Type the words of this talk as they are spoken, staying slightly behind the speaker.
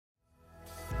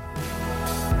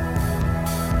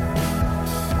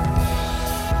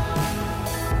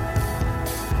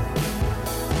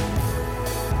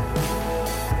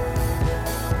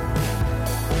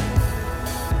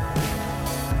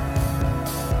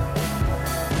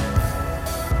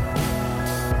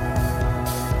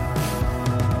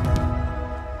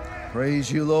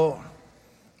Praise you, Lord.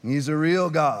 He's a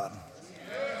real God.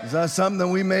 It's not something that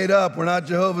we made up. We're not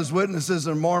Jehovah's Witnesses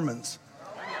or Mormons.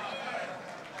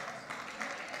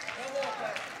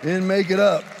 Didn't make it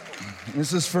up.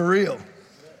 This is for real.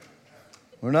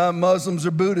 We're not Muslims or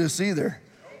Buddhists either.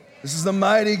 This is the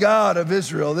mighty God of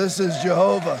Israel. This is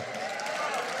Jehovah.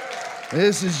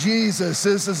 This is Jesus.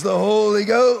 This is the Holy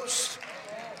Ghost.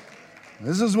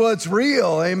 This is what's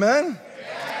real. Amen?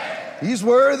 He's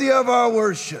worthy of our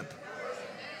worship.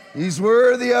 He's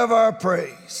worthy of our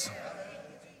praise.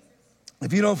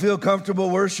 If you don't feel comfortable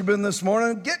worshiping this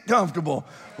morning, get comfortable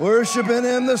worshiping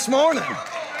Him this morning.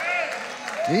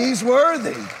 He's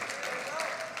worthy.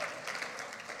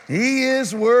 He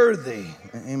is worthy.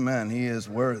 Amen. He is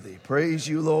worthy. Praise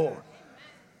you, Lord.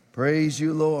 Praise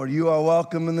you, Lord. You are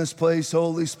welcome in this place.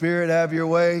 Holy Spirit, have your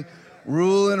way.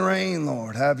 Rule and reign,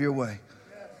 Lord. Have your way.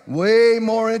 Way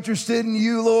more interested in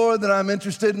you, Lord, than I'm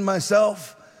interested in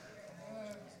myself.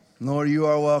 Lord, you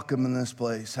are welcome in this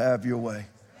place. Have your way.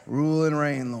 Rule and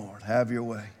reign, Lord. Have your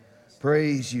way.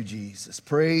 Praise you, Jesus.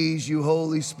 Praise you,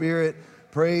 Holy Spirit.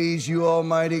 Praise you,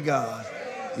 Almighty God.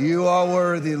 You are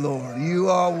worthy, Lord. You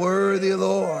are worthy,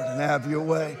 Lord. And have your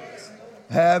way.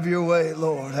 Have your way,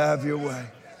 Lord. Have your way.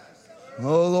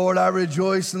 Oh, Lord, I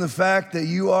rejoice in the fact that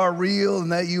you are real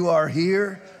and that you are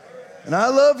here. And I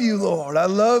love you, Lord. I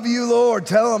love you, Lord.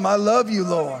 Tell them I love you,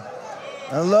 Lord.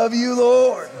 I love you,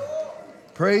 Lord.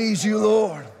 Praise you,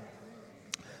 Lord.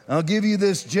 I'll give you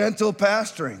this gentle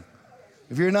pastoring.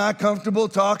 If you're not comfortable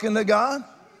talking to God,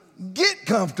 get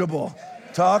comfortable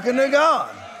talking to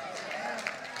God.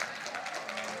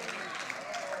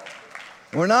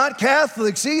 We're not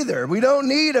Catholics either. We don't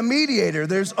need a mediator.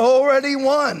 There's already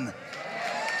one.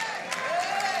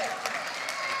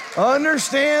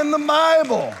 Understand the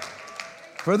Bible.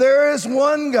 For there is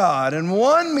one God and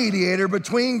one mediator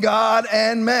between God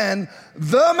and men,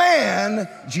 the man,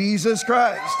 Jesus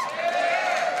Christ.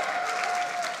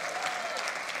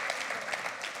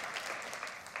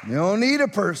 You don't need a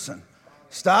person.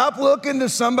 Stop looking to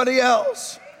somebody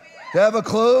else to have a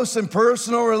close and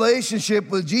personal relationship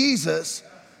with Jesus.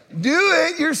 Do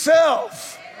it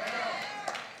yourself.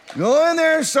 Go in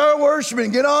there and start worshiping.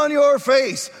 Get on your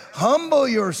face. Humble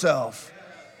yourself.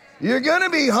 You're going to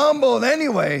be humbled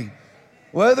anyway.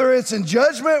 Whether it's in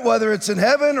judgment, whether it's in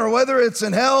heaven, or whether it's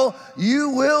in hell, you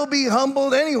will be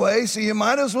humbled anyway, so you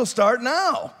might as well start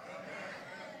now.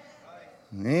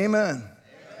 Amen.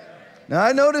 Now,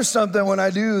 I noticed something when I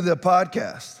do the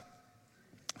podcast,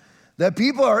 that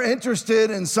people are interested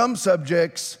in some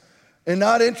subjects and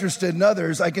not interested in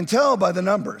others. I can tell by the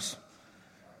numbers.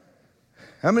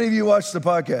 How many of you watch the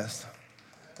podcast?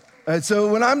 And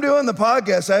so when I'm doing the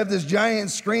podcast, I have this giant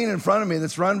screen in front of me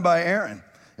that's run by Aaron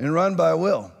and run by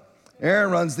Will.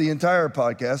 Aaron runs the entire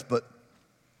podcast,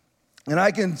 and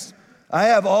I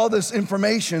have all this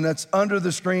information that's under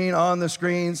the screen, on the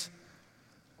screens.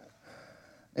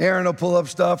 Aaron will pull up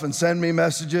stuff and send me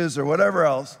messages or whatever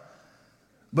else.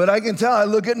 But I can tell, I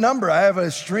look at number. I have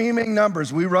a streaming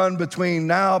numbers. We run between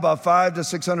now about 500 to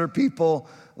 600 people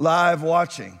live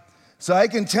watching. So I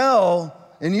can tell,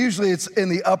 and usually it's in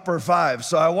the upper five.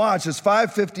 So I watch, it's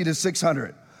 550 to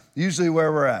 600, usually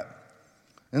where we're at.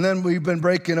 And then we've been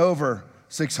breaking over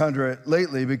 600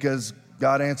 lately because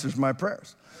God answers my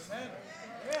prayers.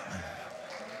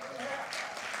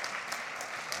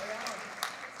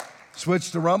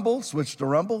 Switch to Rumble, switch to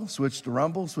Rumble, switch to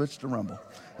Rumble, switch to Rumble.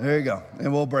 There you go,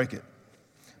 and we'll break it.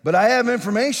 But I have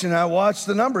information, I watch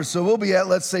the numbers, so we'll be at,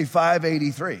 let's say,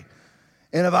 583.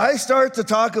 And if I start to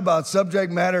talk about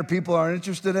subject matter people aren't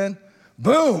interested in,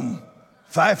 boom,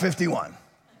 551.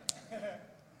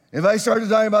 If I start to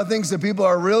talk about things that people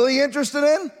are really interested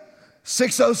in,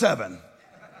 607.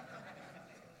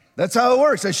 That's how it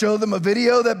works. I show them a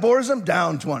video that bores them,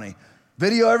 down 20.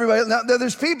 Video everybody. Now,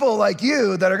 there's people like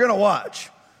you that are going to watch.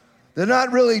 They're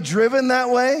not really driven that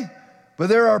way, but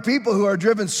there are people who are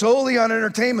driven solely on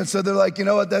entertainment. So they're like, you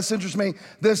know what, this interests me,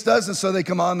 this doesn't. So they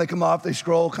come on, they come off, they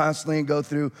scroll constantly and go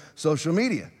through social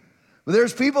media. But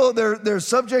there's people, there's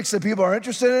subjects that people are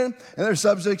interested in, and there's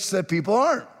subjects that people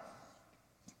aren't.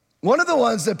 One of the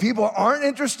ones that people aren't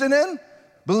interested in,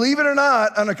 believe it or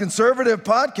not, on a conservative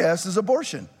podcast is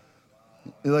abortion.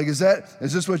 You're like, is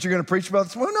this what you're going to preach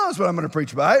about? Who knows what I'm going to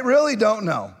preach about? I really don't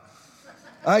know.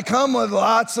 I come with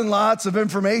lots and lots of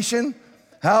information.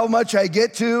 How much I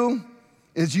get to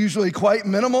is usually quite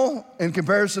minimal in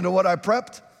comparison to what I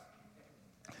prepped.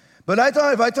 But I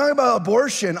thought if I talk about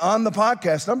abortion on the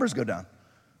podcast, numbers go down.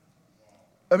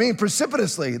 I mean,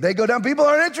 precipitously, they go down. People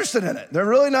aren't interested in it. They're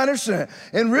really not interested in it.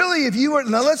 And really, if you were,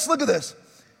 now let's look at this.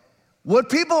 What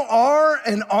people are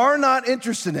and are not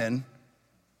interested in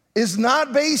is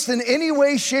not based in any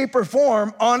way, shape, or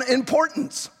form on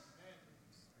importance.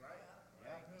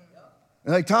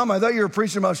 You're like, Tom, I thought you were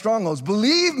preaching about strongholds.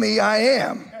 Believe me, I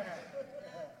am.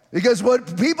 Because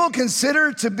what people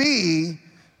consider to be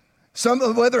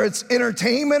whether it's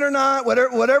entertainment or not,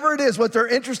 whatever it is, what they're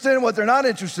interested in, what they're not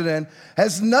interested in,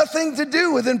 has nothing to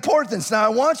do with importance. Now, I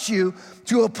want you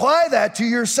to apply that to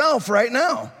yourself right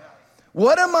now.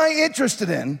 What am I interested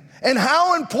in, and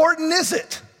how important is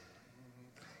it?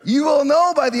 You will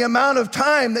know by the amount of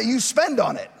time that you spend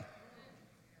on it.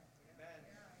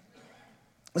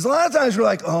 Because a lot of times we're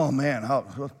like, oh man,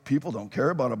 people don't care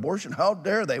about abortion. How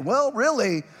dare they? Well,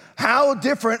 really, how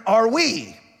different are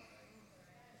we?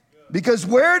 Because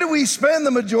where do we spend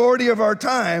the majority of our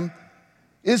time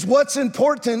is what's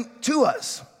important to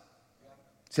us.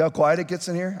 See how quiet it gets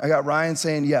in here? I got Ryan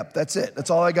saying, yep, that's it. That's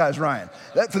all I got is Ryan.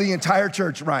 That for the entire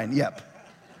church, Ryan, yep.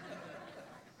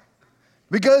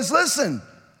 Because listen,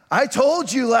 I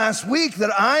told you last week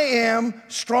that I am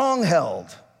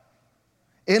strong-held.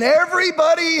 And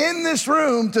everybody in this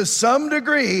room, to some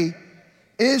degree,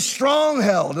 is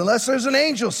strong-held, unless there's an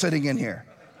angel sitting in here.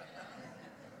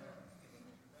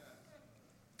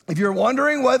 If you're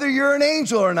wondering whether you're an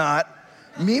angel or not,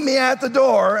 meet me at the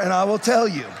door and I will tell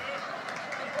you.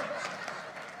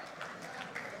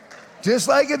 Just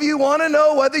like if you want to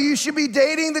know whether you should be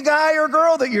dating the guy or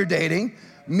girl that you're dating,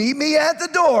 meet me at the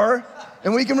door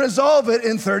and we can resolve it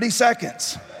in 30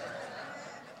 seconds.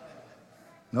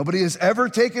 Nobody has ever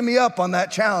taken me up on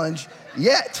that challenge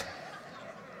yet.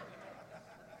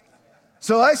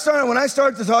 So when I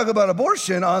start to talk about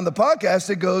abortion on the podcast,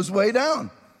 it goes way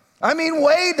down. I mean,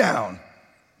 way down.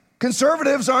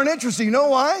 Conservatives aren't interested. You know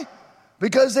why?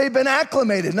 Because they've been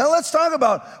acclimated. Now we're talking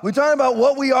about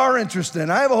what we are interested in.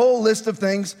 I have a whole list of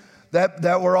things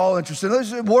that we're all interested in.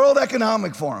 This is World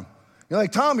Economic Forum. You're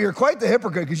like, Tom, you're quite the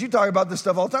hypocrite because you talk about this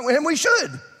stuff all the time. And we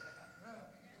should.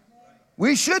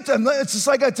 We should. It's just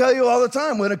like I tell you all the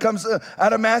time when it comes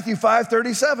out of Matthew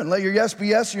 5:37. Let your yes be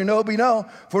yes, your no be no.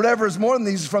 For whatever is more than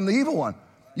these is from the evil one.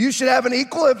 You should have an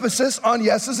equal emphasis on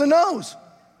yeses and nos.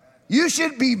 You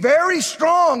should be very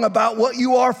strong about what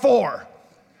you are for,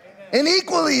 and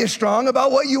equally as strong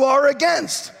about what you are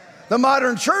against. The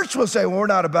modern church will say, well,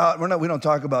 we don't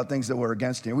talk about things that we're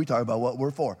against here. We talk about what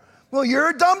we're for. Well, you're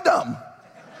a dum-dum.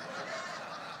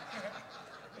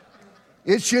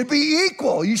 It should be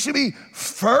equal. You should be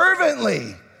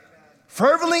fervently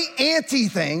anti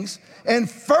things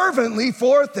and fervently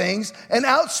for things and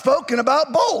outspoken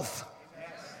about both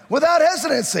without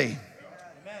hesitancy.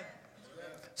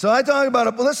 So I talk about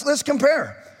it, but let's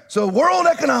compare. So World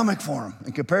Economic Forum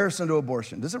in comparison to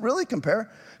abortion. Does it really compare?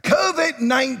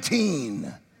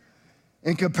 COVID-19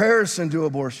 in comparison to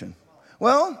abortion.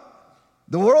 Well,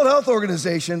 the World Health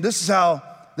Organization, this is how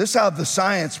the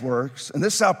science works, and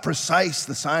this is how precise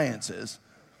the science is.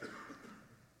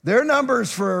 Their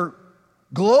numbers for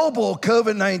global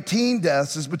COVID-19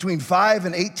 deaths is between 5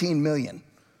 and 18 million.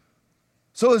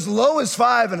 So as low as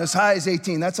 5 and as high as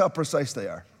 18, that's how precise they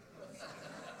are.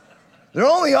 They're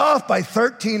only off by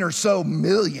 13 or so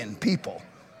million people.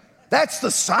 That's the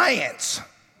science.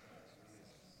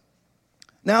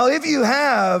 Now, if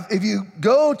you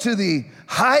go to the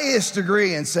highest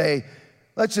degree and say,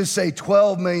 let's just say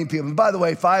 12 million people. And by the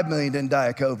way, 5 million didn't die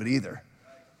of COVID either.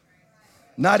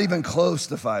 Not even close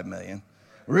to 5 million.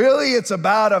 Really, it's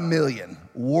about 1 million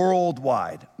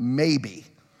worldwide, maybe.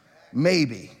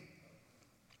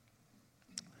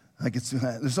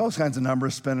 There's all kinds of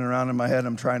numbers spinning around in my head.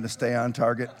 I'm trying to stay on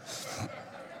target.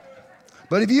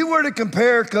 But if you were to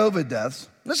compare COVID deaths,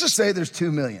 let's just say there's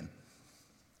 2 million.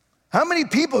 How many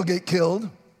people get killed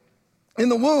in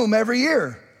the womb every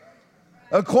year?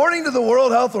 According to the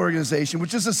World Health Organization,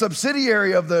 which is a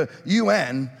subsidiary of the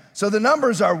UN, so the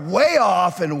numbers are way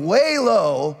off and way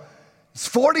low. It's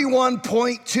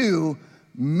 41.2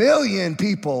 million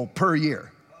people per year.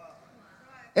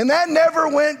 And that never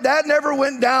went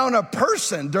down a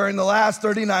person during the last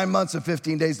 39 months of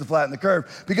 15 days to flatten the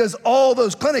curve because all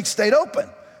those clinics stayed open.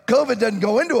 COVID doesn't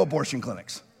go into abortion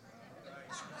clinics.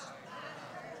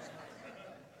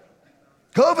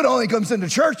 COVID only comes into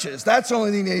churches. That's the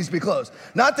only thing that needs to be closed.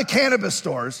 Not the cannabis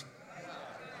stores.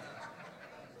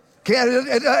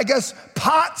 I guess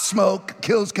pot smoke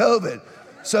kills COVID.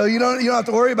 So you don't have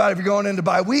to worry about it if you're going in to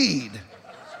buy weed.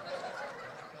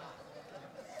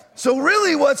 So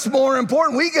really what's more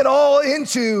important, we get all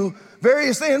into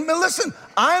various things. But listen,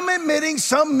 I'm admitting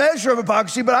some measure of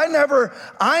hypocrisy, but I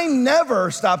never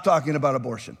stopped talking about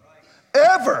abortion.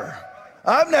 Ever.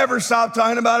 I've never stopped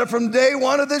talking about it from day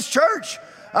one of this church.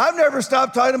 I've never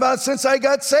stopped talking about it since I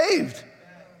got saved.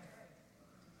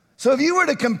 So if you were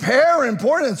to compare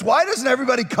importance, why doesn't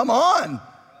everybody come on?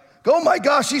 Go, oh my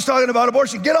gosh, she's talking about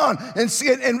abortion. Get on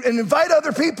and invite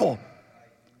other people.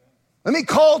 Let me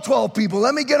call 12 people.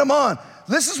 Let me get them on.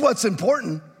 This is what's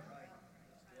important.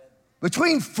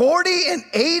 Between 40 and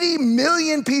 80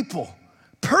 million people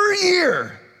per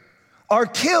year are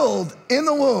killed in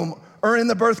the womb or in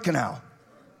the birth canal.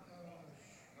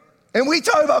 And we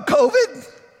talk about COVID,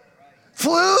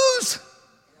 flus,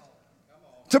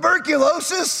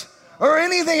 tuberculosis, or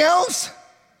anything else.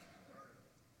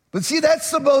 But see, that's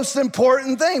the most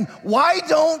important thing. Why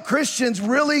don't Christians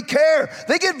really care?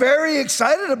 They get very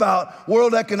excited about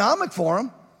World Economic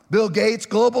Forum, Bill Gates,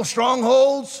 global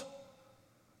strongholds.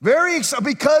 Very excited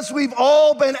because we've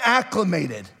all been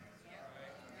acclimated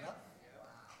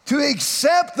to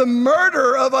accept the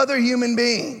murder of other human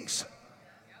beings.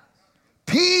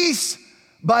 Peace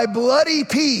by bloody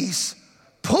peace,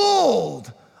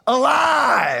 pulled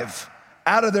alive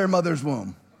out of their mother's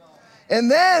womb. And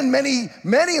then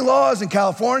many laws in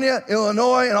California,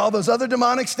 Illinois, and all those other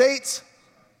demonic states,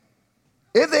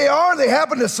 if they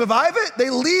happen to survive it, they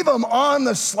leave them on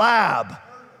the slab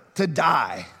to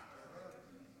die.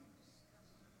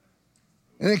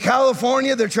 And in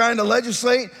California, they're trying to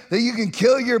legislate that you can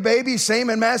kill your baby, same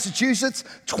in Massachusetts,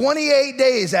 28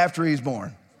 days after he's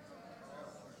born.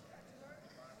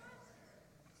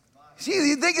 See,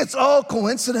 you think it's all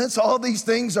coincidence? All these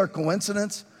things are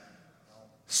coincidence?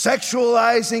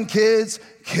 Sexualizing kids,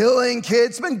 killing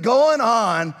kids, it's been going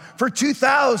on for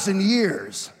 2,000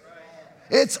 years.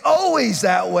 It's always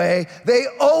that way. They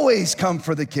always come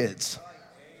for the kids.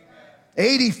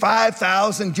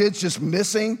 85,000 kids just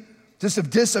missing, just have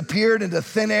disappeared into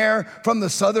thin air from the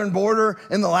southern border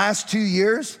in the last 2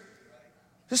 years.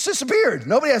 Just disappeared.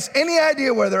 Nobody has any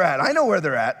idea where they're at. I know where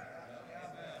they're at.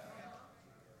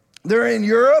 They're in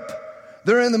Europe,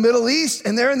 they're in the Middle East,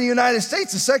 and they're in the United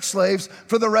States as sex slaves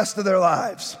for the rest of their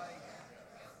lives.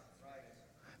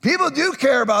 People do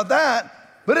care about that,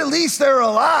 but at least they're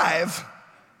alive.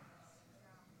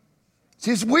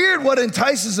 See, it's weird what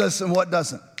entices us and what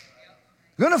doesn't.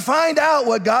 We're going to find out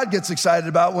what God gets excited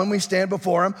about when we stand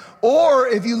before him, or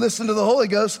if you listen to the Holy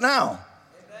Ghost now.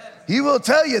 He will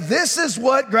tell you, this is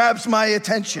what grabs my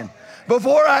attention.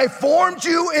 Before I formed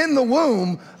you in the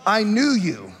womb, I knew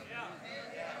you.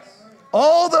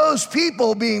 All those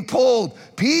people being pulled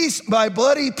piece by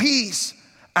bloody piece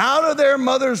out of their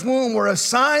mother's womb were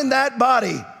assigned that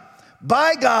body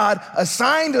by God,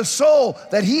 assigned a soul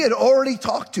that he had already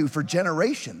talked to for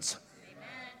generations.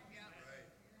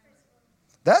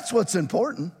 That's what's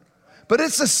important. But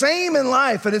it's the same in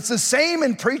life, and it's the same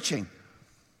in preaching.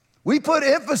 We put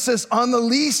emphasis on the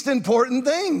least important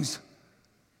things.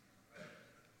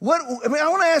 I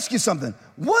want to ask you something.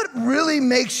 What really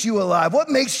makes you alive? What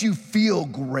makes you feel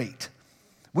great?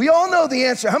 We all know the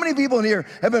answer. How many people in here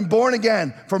have been born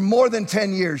again for more than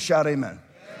 10 years? Shout amen.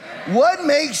 What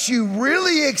makes you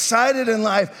really excited in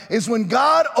life is when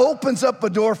God opens up a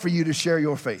door for you to share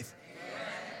your faith.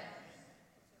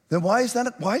 Then why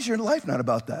is your life not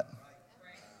about that?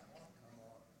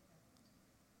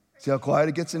 See how quiet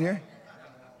it gets in here?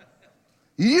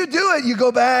 You do it, you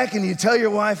go back and you tell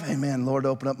your wife, hey man, Lord,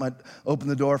 open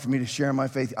the door for me to share my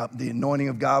faith. The anointing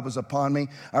of God was upon me.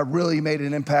 I really made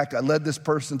an impact. I led this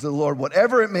person to the Lord,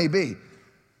 whatever it may be.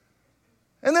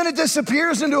 And then it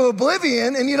disappears into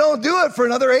oblivion and you don't do it for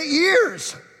another 8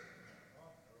 years.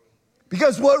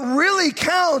 Because what really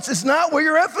counts is not where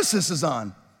your emphasis is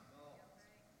on.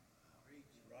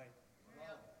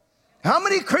 How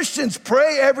many Christians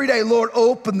pray every day, Lord,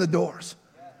 open the doors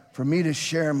for me to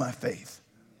share my faith?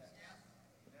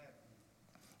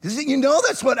 You know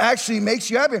that's what actually makes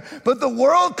you happy. But the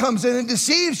world comes in and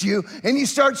deceives you, and you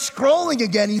start scrolling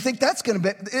again. You think that's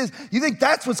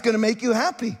what's going to make you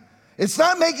happy. It's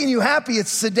not making you happy.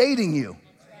 It's sedating you.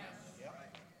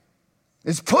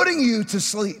 It's putting you to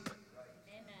sleep.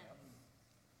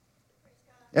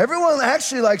 Everyone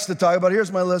actually likes to talk about,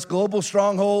 here's my list, global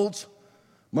strongholds,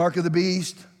 mark of the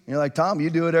beast. You're like, Tom, you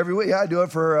do it every week. Yeah, I do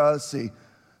it for,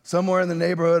 somewhere in the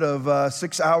neighborhood of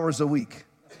 6 hours a week.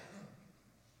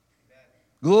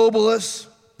 Globalists,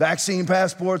 vaccine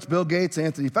passports, Bill Gates,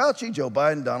 Anthony Fauci, Joe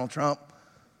Biden, Donald Trump.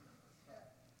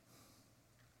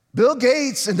 Bill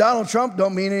Gates and Donald Trump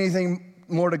don't mean anything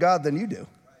more to God than you do.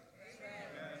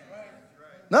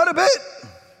 Not a bit.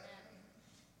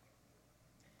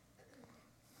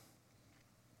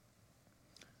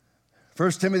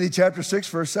 First Timothy chapter 6,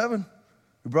 verse 7.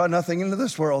 Who brought nothing into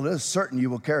this world, it is certain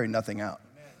you will carry nothing out.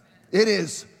 It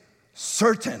is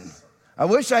certain. I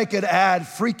wish I could add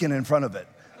freaking in front of it.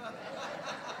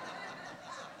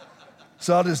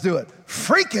 So I'll just do it.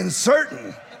 Freaking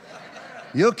certain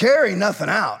You'll carry nothing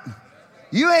out.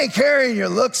 You ain't carrying your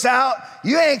looks out.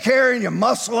 You ain't carrying your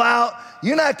muscle out.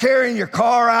 You're not carrying your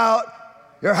car out,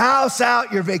 your house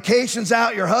out, your vacations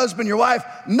out, your husband, your wife,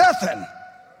 nothing.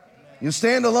 You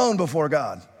stand alone before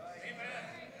God.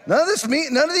 None of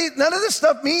this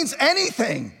stuff means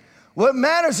anything. What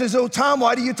matters is, oh, Tom,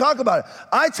 why do you talk about it?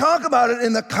 I talk about it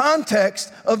in the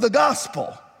context of the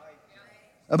gospel,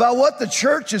 about what the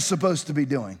church is supposed to be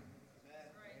doing.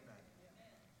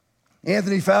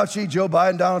 Anthony Fauci, Joe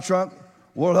Biden, Donald Trump,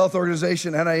 World Health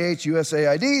Organization, NIH,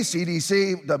 USAID,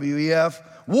 CDC, WEF,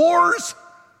 wars,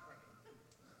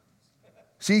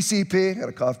 CCP, got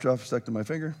a cough drop stuck to my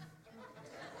finger.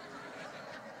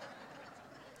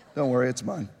 Don't worry, it's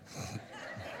mine.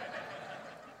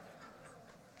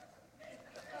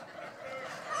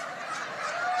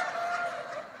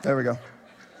 There we go.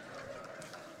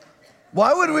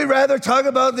 Why would we rather talk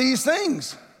about these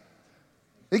things?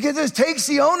 Because it takes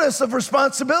the onus of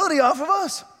responsibility off of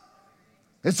us.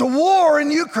 It's a war in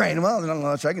Ukraine. Well, there's not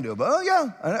much I can do about it. Oh,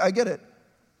 yeah, I get it.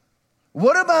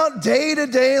 What about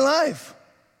day-to-day life?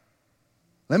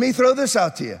 Let me throw this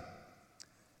out to you.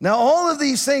 Now, all of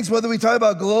these things, whether we talk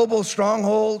about global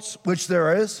strongholds, which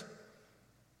there is,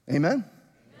 amen?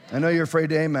 I know you're afraid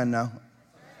to amen now.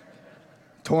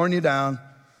 Torn you down.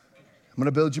 I'm going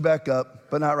to build you back up,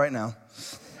 but not right now.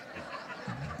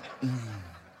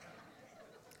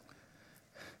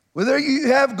 Whether you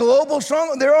have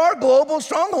there are global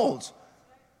strongholds.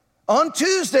 On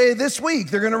Tuesday this week,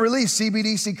 they're going to release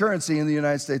CBDC currency in the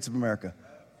United States of America.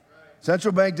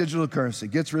 Central bank digital currency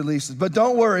gets released. But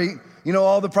don't worry, you know,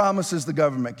 all the promises the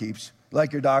government keeps.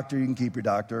 Like your doctor, you can keep your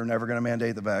doctor. Never going to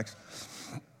mandate the vax.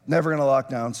 Never going to lock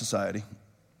down society.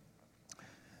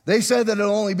 They said that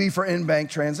it'll only be for in-bank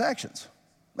transactions.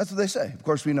 That's what they say. Of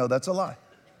course, we know that's a lie.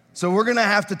 So we're going to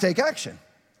have to take action.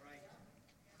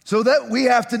 So that we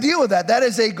have to deal with that. That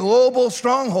is a global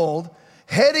stronghold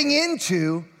heading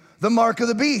into the mark of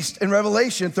the beast in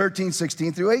Revelation 13,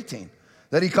 16 through 18.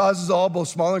 That he causes all, both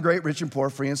small and great, rich and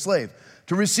poor, free and slave,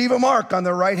 to receive a mark on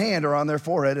their right hand or on their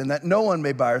forehead, and that no one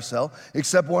may buy or sell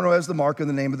except one who has the mark of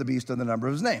the name of the beast or the number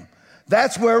of his name.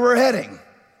 That's where we're heading.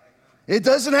 It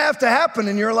doesn't have to happen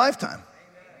in your lifetime.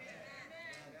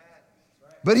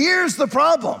 But here's the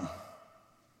problem.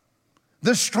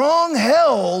 The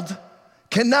strong-held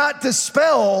cannot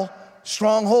dispel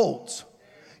strongholds.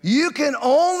 You can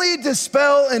only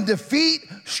dispel and defeat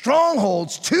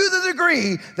strongholds to the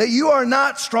degree that you are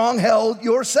not strong-held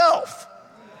yourself.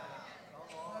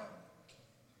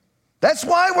 That's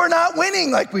why we're not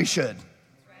winning like we should.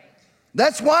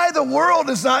 That's why the world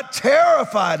is not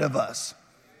terrified of us.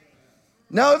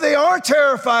 Now, if they are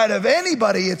terrified of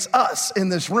anybody, it's us in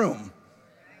this room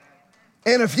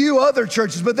and a few other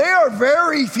churches, but they are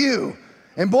very few.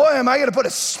 And boy, am I going to put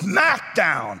a smack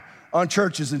down on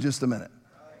churches in just a minute.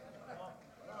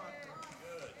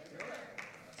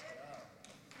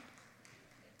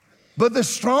 But the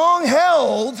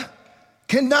strong-held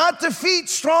cannot defeat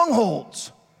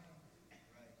strongholds.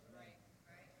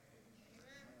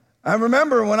 I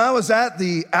remember when I was at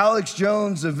the Alex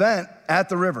Jones event at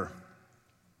the river.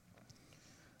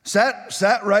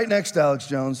 Sat right next to Alex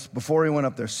Jones before he went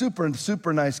up there.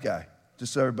 Super nice guy.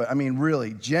 Just so everybody, I mean,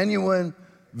 really genuine,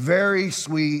 very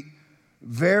sweet,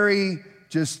 very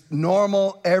just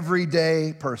normal,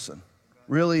 everyday person.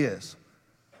 Really is.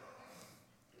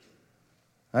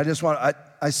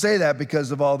 I say that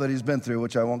because of all that he's been through,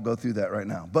 which I won't go through that right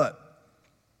now. But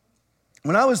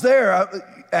when I was there,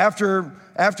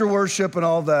 after worship and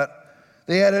all of that,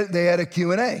 they had a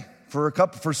Q&A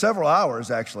for several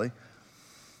hours, actually.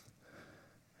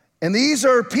 And these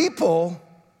are people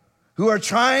who are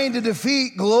trying to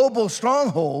defeat global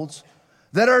strongholds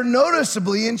that are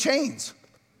noticeably in chains.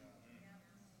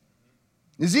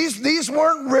 These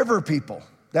weren't river people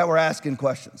that were asking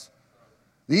questions.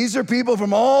 These are people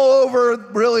from all over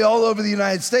the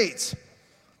United States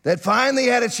that finally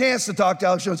had a chance to talk to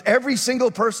Alex Jones. Every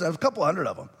single person, a couple hundred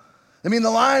of them. I mean,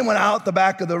 the line went out the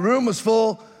back of the room, was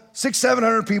full,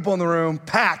 600-700 people in the room,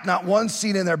 packed, not one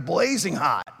seat in there, blazing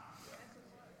hot.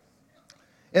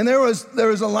 And there was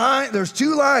a line, there's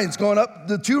two lines going up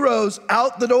the two rows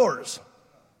out the doors,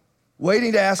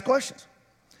 waiting to ask questions.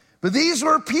 But these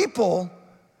were people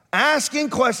asking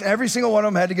questions. Every single one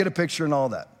of them had to get a picture and all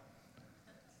that.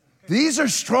 These are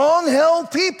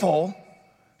strong-held people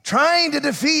trying to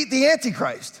defeat the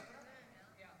Antichrist.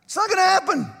 It's not going to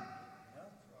happen.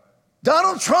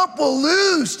 Donald Trump will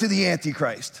lose to the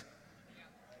Antichrist.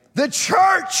 The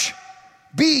church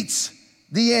beats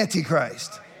the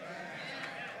Antichrist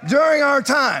during our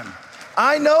time.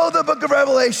 I know the book of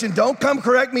Revelation. Don't come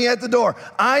correct me at the door.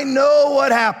 I know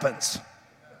what happens.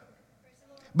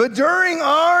 But during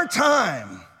our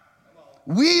time,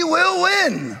 we will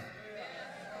win.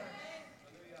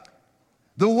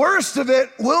 The worst of it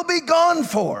will be gone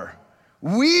for.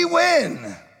 We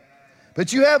win.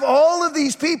 But you have all of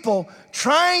these people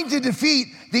trying to defeat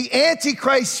the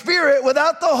Antichrist spirit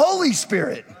without the Holy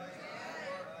Spirit.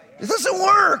 It doesn't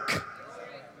work.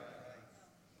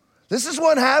 This is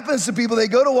what happens to people. They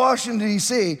go to Washington,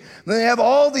 D.C., and they have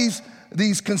all these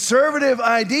conservative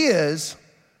ideas,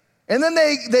 and then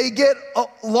they get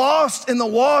lost in the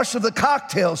wash of the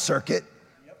cocktail circuit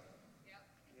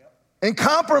and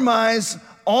compromise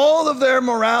all of their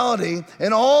morality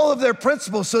and all of their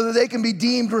principles so that they can be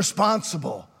deemed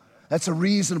responsible. That's a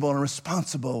reasonable and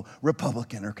responsible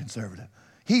Republican or conservative.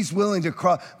 He's willing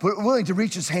to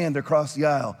reach his hand across the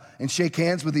aisle and shake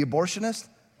hands with the abortionist,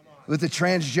 with the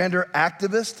transgender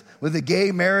activist, with the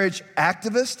gay marriage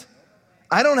activist.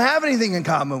 I don't have anything in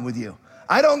common with you.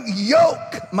 I don't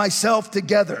yoke myself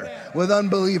together with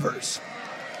unbelievers.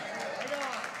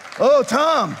 Oh,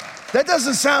 Tom, that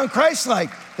doesn't sound Christ-like.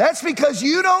 That's because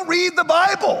you don't read the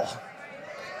Bible.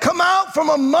 Come out from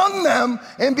among them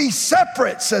and be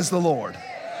separate, says the Lord.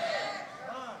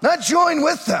 Not join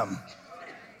with them.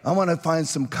 I want to find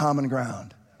some common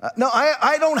ground. No,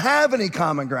 I don't have any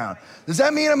common ground. Does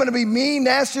that mean I'm going to be mean,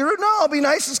 nasty, rude? No, I'll be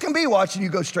nice as can be watching you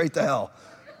go straight to hell.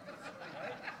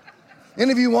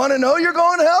 And if you want to know you're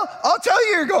going to hell, I'll tell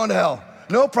you you're going to hell.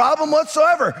 No problem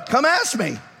whatsoever. Come ask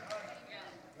me.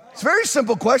 It's a very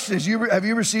simple question. Have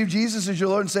you received Jesus as your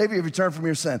Lord and Savior? Have you turned from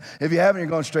your sin? If you haven't, you're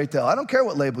going straight to hell. I don't care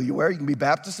what label you wear. You can be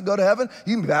Baptist and go to heaven.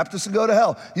 You can be Baptist and go to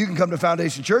hell. You can come to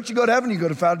Foundation Church and go to heaven. You can go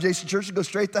to Foundation Church and go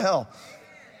straight to hell.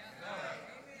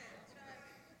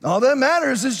 All that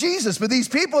matters is Jesus. But these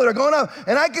people that are going up,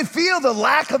 and I could feel the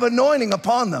lack of anointing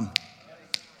upon them.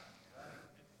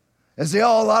 As a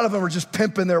lot of them are just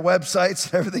pimping their websites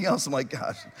and everything else. I'm like,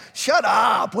 gosh, shut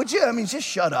up, would you? I mean, just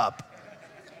shut up.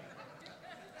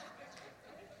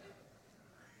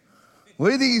 What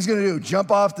do you think he's going to do?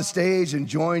 Jump off the stage and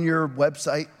join your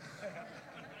website?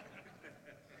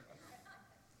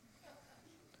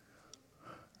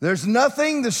 There's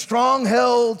nothing the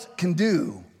strong-held can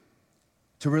do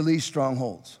to release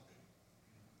strongholds.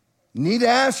 You need to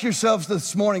ask yourselves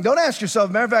this morning. Don't ask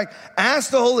yourself. Matter of fact, ask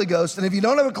the Holy Ghost. And if you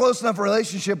don't have a close enough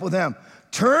relationship with him,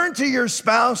 turn to your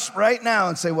spouse right now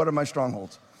and say, what are my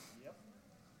strongholds?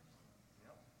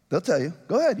 They'll tell you.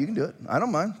 Go ahead, you can do it. I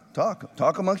don't mind.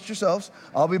 Talk amongst yourselves.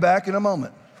 I'll be back in a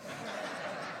moment.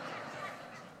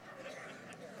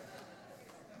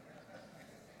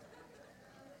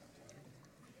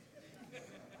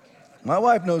 My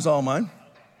wife knows all mine.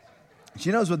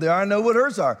 She knows what they are. I know what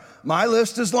hers are. My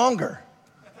list is longer.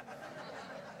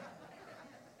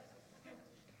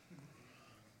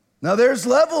 Now, there's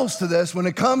levels to this. When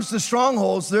it comes to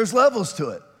strongholds, there's levels to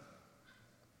it.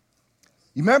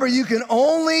 You remember, you can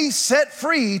only set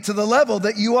free to the level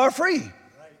that you are free.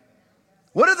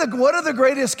 What are the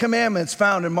greatest commandments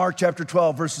found in Mark chapter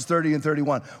 12, verses 30 and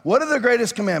 31? What are the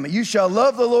greatest commandments? You shall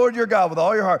love the Lord your God with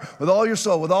all your heart, with all your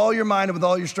soul, with all your mind, and with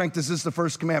all your strength. This is the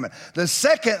first commandment. The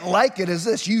second, like it, is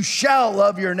this: you shall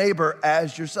love your neighbor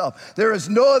as yourself. There is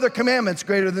no other commandments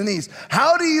greater than these.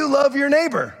 How do you love your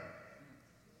neighbor?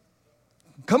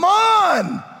 Come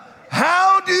on!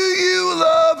 How do you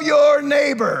love your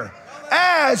neighbor?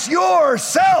 As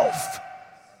yourself.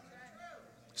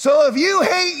 So if you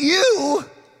hate you,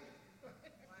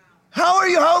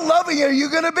 how loving are you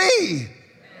going to be?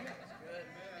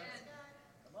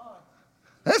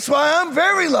 That's why I'm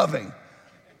very loving.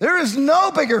 There is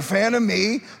no bigger fan of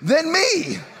me than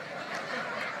me.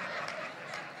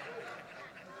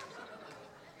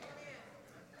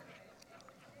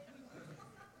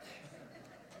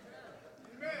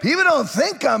 People don't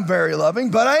think I'm very loving,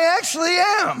 but I actually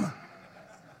am.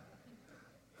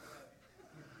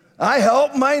 I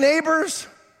help my neighbors.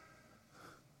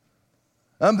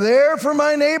 I'm there for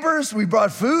my neighbors. We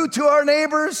brought food to our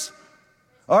neighbors.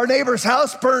 Our neighbor's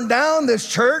house burned down. This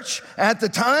church at the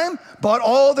time bought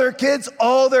all their kids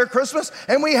all their Christmas,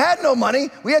 and we had no money.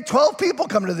 We had 12 people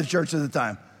coming to the church at the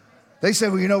time. They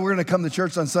said, well, we're going to come to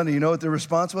church on Sunday. You know what their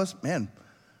response was? Man, in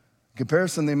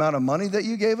comparison to the amount of money that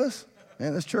you gave us,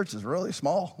 man, this church is really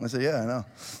small. I said, yeah, I know.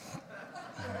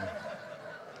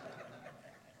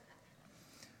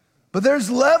 But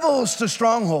there's levels to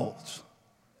strongholds.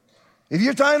 If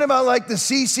you're talking about like the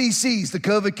CCCs, the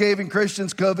COVID caving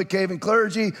Christians, COVID caving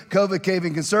clergy, COVID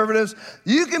caving conservatives,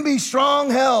 you can be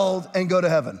strong-held and go to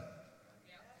heaven.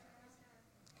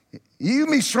 You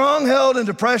can be strong-held in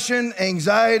depression,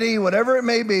 anxiety, whatever it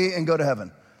may be, and go to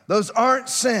heaven. Those aren't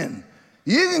sin.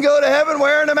 You can go to heaven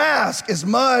wearing a mask, as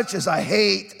much as I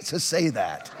hate to say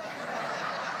that.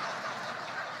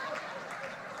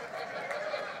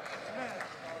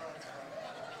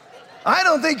 I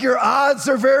don't think your odds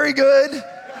are very good.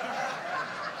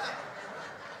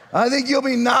 I think you'll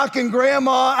be knocking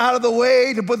grandma out of the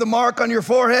way to put the mark on your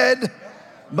forehead.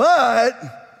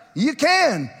 But you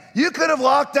can. You could have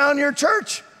locked down your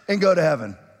church and go to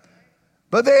heaven.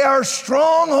 But they are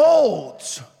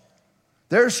strongholds.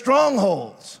 They're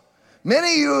strongholds.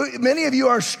 Many of you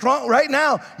are strong right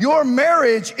now. Your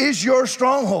marriage is your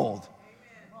stronghold.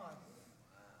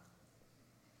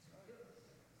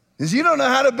 Because you don't know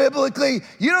how to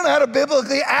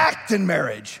biblically act in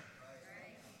marriage.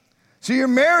 So your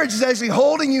marriage is actually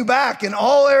holding you back in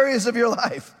all areas of your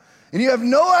life. And you have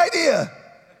no idea.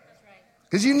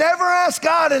 Because you never ask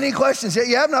God any questions. Yet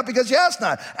you have not because you ask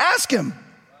not. Ask him.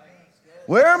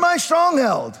 Where am I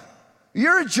strong-held?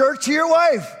 You're a jerk to your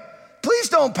wife. Please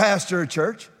don't pastor a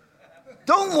church.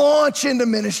 Don't launch into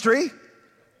ministry.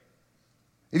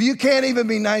 If you can't even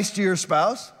be nice to your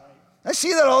spouse. I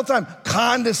see that all the time.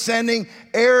 Condescending,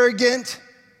 arrogant.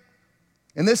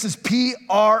 And this is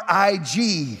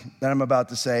P-R-I-G that I'm about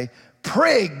to say.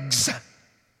 Prigs.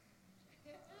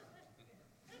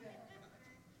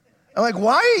 I'm like,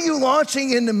 why are you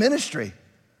launching into ministry?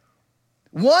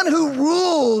 One who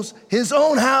rules his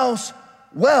own house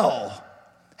well,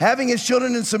 having his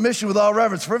children in submission with all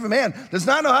reverence. For if a man does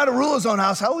not know how to rule his own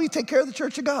house, how will he take care of the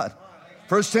church of God?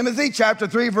 1 Timothy chapter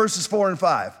 3, verses 4 and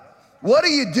 5. What are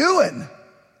you doing?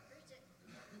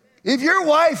 If your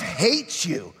wife hates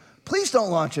you, please don't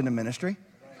launch into ministry.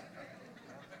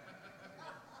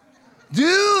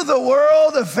 Do the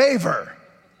world a favor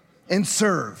and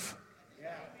serve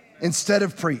instead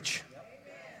of preach.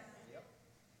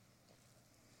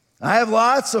 I have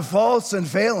lots of faults and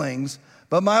failings,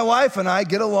 but my wife and I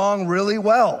get along really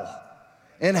well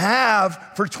and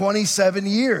have for 27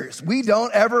 years. We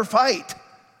don't ever fight.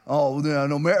 Oh,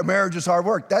 no, marriage is hard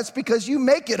work. That's because you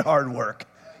make it hard work.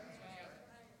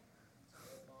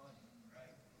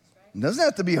 It doesn't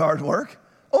have to be hard work.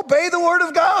 Obey the word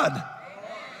of God.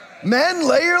 Men,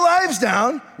 lay your lives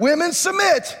down. Women,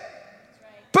 submit.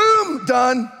 Boom,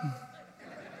 done.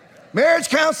 Marriage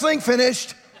counseling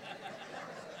finished.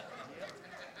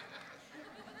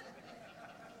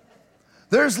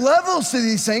 There's levels to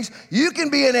these things. You can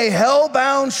be in a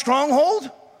hell-bound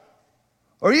stronghold,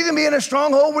 or you can be in a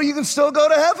stronghold where you can still go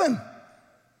to heaven.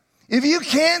 If you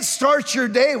can't start your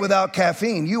day without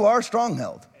caffeine, you are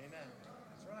strong-held.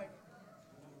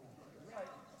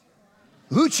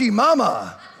 Hoochie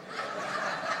mama.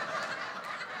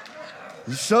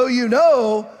 So you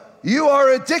know you are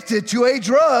addicted to a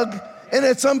drug and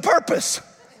it's on purpose.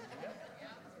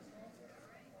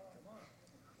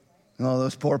 And all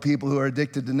those poor people who are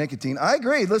addicted to nicotine. I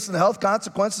agree. Listen, the health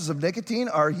consequences of nicotine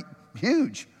are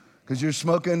huge because you're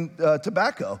smoking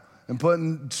tobacco and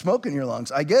putting smoke in your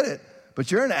lungs. I get it,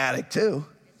 but you're an addict too.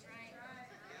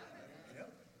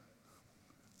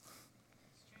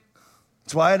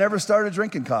 That's why I never started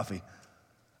drinking coffee.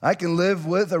 I can live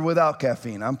with or without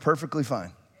caffeine. I'm perfectly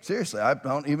fine. Seriously, I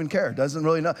don't even care. Doesn't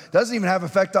even have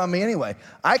effect on me anyway.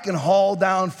 I can haul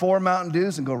down 4 Mountain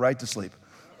Dews and go right to sleep.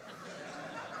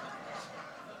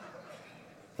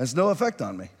 Has no effect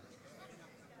on me.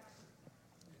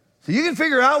 So you can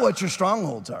figure out what your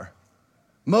strongholds are.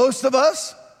 Most of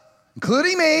us,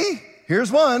 including me,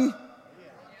 here's one.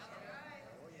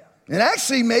 It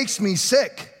actually makes me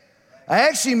sick. I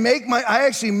actually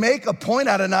make a point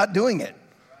out of not doing it.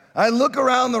 I look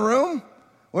around the room.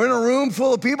 We're in a room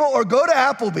full of people, or go to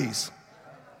Applebee's.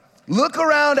 Look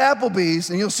around Applebee's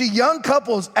and you'll see young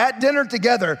couples at dinner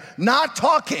together, not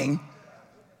talking,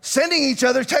 sending each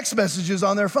other text messages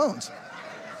on their phones.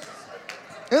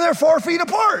 And they're 4 feet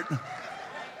apart.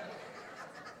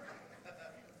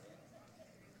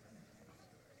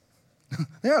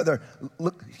 They're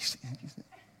look.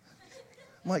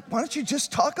 I'm like, why don't you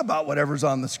just talk about whatever's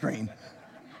on the screen?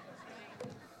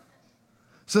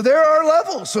 So there are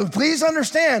levels. So please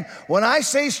understand, when I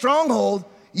say stronghold,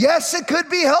 yes, it could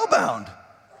be hellbound.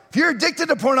 If you're addicted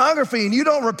to pornography and you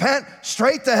don't repent,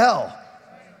 straight to hell.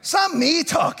 It's not me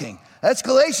talking. That's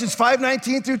Galatians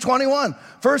 5:19 through 21,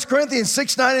 1 Corinthians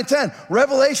 6:9 and 10,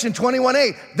 Revelation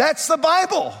 21:8. That's the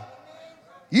Bible.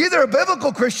 You're either a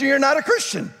biblical Christian or you're not a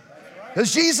Christian,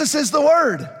 because Jesus is the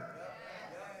Word.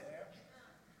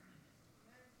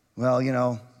 Well, you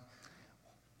know,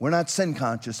 we're not sin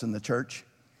conscious in the church.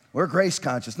 We're grace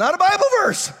conscious, not a Bible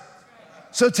verse.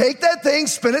 So take that thing,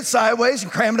 spin it sideways, and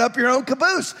cram it up your own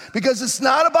caboose, because it's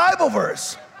not a Bible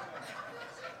verse.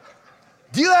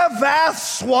 Do you have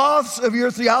vast swaths of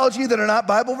your theology that are not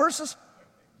Bible verses?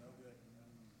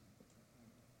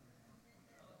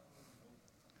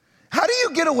 How do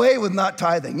you get away with not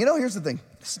tithing? You know, here's the thing.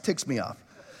 This ticks me off.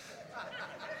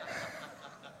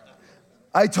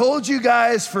 I told you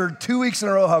guys for 2 weeks in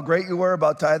a row how great you were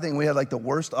about tithing. We had like the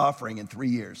worst offering in 3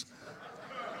 years.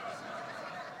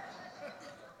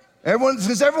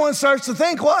 Because everyone starts to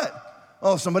think what?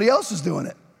 Oh, somebody else is doing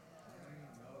it.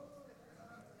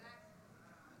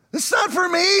 This is not for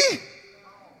me.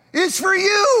 It's for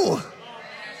you.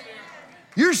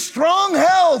 You're strong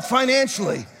held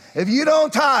financially if you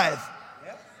don't tithe.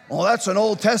 Well, that's an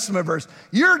Old Testament verse.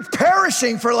 You're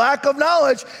perishing for lack of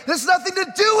knowledge. There's nothing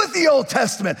to do with the Old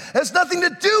Testament. There's nothing to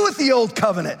do with the Old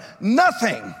Covenant.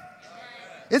 Nothing.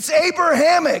 It's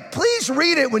Abrahamic. Please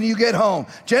read it when you get home.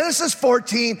 Genesis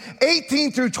 14,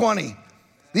 18 through 20.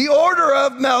 The order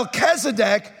of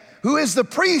Melchizedek, who is the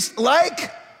priest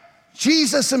like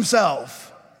Jesus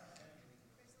himself.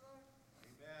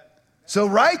 So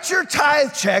write your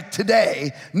tithe check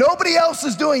today. Nobody else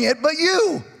is doing it but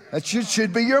you. That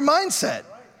should be your mindset.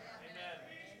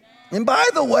 And by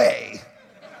the way,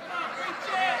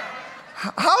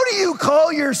 how do you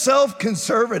call yourself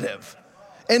conservative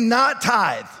and not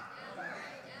tithe?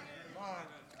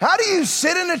 How do you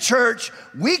sit in a church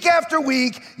week after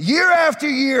week, year after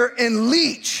year, and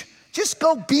leech? Just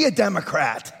go be a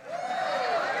Democrat.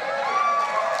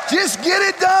 Just get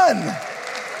it done.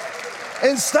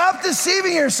 And stop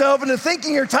deceiving yourself into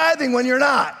thinking you're tithing when you're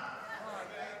not.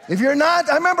 If you're not,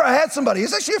 I remember I had somebody,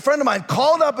 he's actually a friend of mine,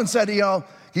 called up and said, he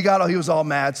was all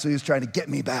mad, so he was trying to get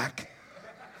me back.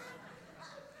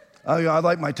 I'd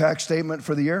like my tax statement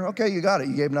for the year. Okay, you got it.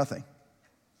 You gave nothing.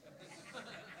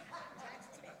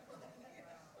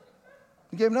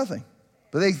 You gave nothing.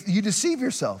 But you deceive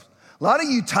yourself. A lot of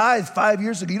you tithed 5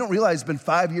 years ago. You don't realize it's been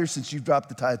 5 years since you dropped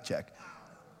the tithe check.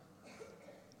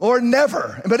 Or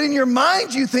never. But in your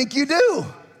mind, you think you do.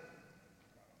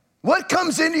 What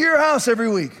comes into your house every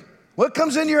week? What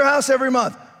comes into your house every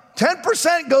month?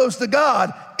 10% goes to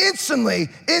God instantly,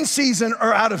 in season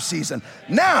or out of season.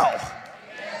 Now.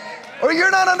 Or you're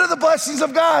not under the blessings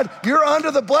of God. You're under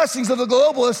the blessings of the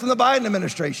globalists and the Biden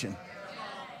administration.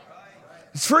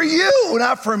 It's for you,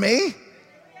 not for me.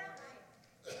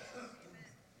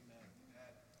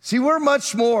 See, we're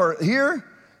much more, here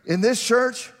in this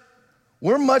church,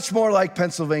 we're much more like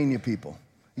Pennsylvania people.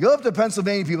 You go up to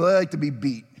Pennsylvania people, they like to be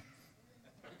beat.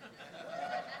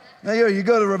 Now, you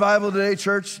go to Revival Today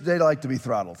Church, they like to be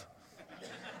throttled.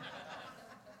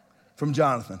 From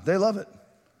Jonathan. They love it.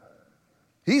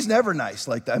 He's never nice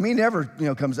like that. I mean, he never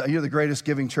comes out, you're the greatest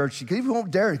giving church. He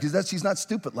won't dare because he's not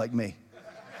stupid like me.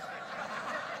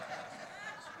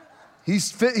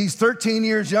 He's 13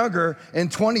 years younger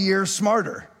and 20 years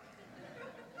smarter.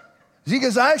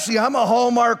 Because actually, I'm a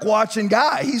Hallmark watching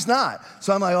guy. He's not.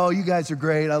 So I'm like, oh, you guys are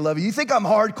great. I love you. You think I'm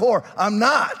hardcore. I'm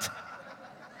not.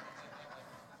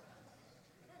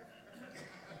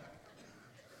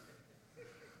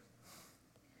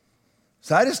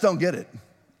 So I just don't get it.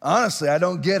 Honestly, I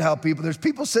don't get how there's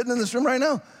people sitting in this room right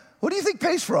now. What do you think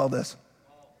pays for all this?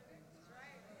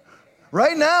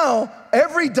 Right now,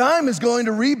 every dime is going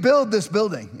to rebuild this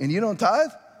building, and you don't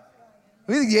tithe?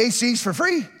 We think the AC's for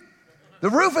free. The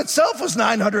roof itself was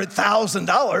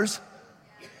 $900,000.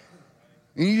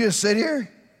 And you just sit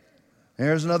here.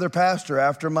 There's another pastor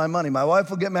after my money. My wife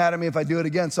will get mad at me if I do it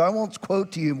again, so I won't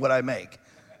quote to you what I make.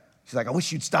 She's like, I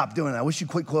wish you'd stop doing that. I wish you'd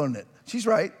quit quoting it. She's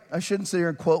right. I shouldn't sit here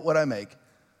and quote what I make.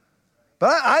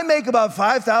 But I make about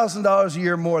 $5,000 a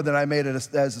year more than I made as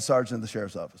a sergeant in the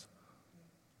sheriff's office.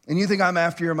 And you think I'm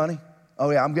after your money? Oh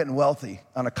yeah, I'm getting wealthy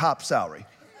on a cop salary.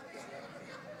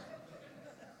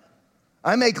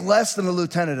 I make less than a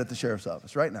lieutenant at the sheriff's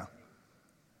office right now.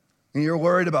 And you're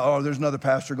worried about, there's another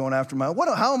pastor going after my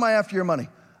money. How am I after your money?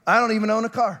 I don't even own a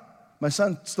car. My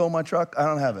son stole my truck. I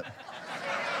don't have it.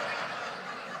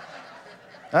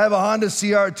 I have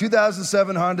a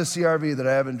 2007 Honda CRV that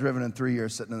I haven't driven in 3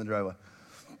 years sitting in the driveway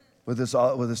with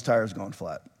his tires going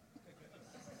flat.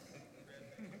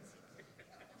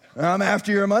 And I'm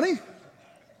after your money?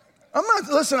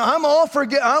 I'm all for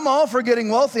getting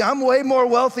wealthy. I'm way more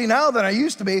wealthy now than I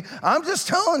used to be. I'm just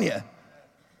telling you.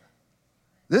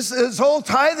 This whole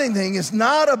tithing thing is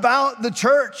not about the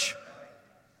church.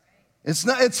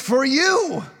 It's for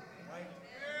you.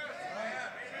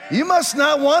 You must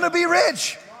not want to be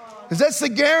rich, because that's the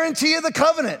guarantee of the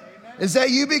covenant, is that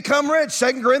you become rich.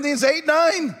 2 Corinthians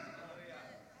 8:9.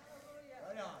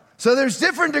 So there's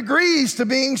different degrees to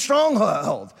being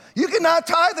stronghold. You cannot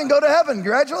tithe and go to heaven.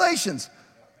 Congratulations.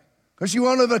 Because you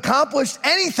won't have accomplished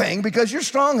anything because you're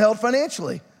strong-held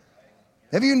financially.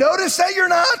 Have you noticed that you're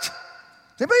not?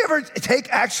 Does anybody ever take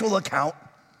actual account?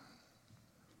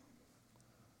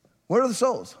 Where are the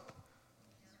souls?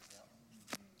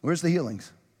 Where's the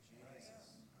healings?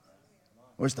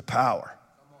 Where's the power?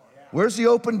 Where's the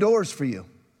open doors for you?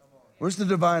 Where's the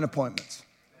divine appointments?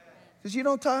 Because you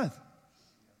don't tithe.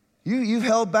 You've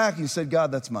held back. You said,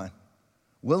 God, that's mine.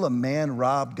 Will a man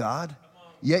rob God?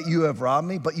 Yet you have robbed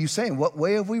me. But you saying, what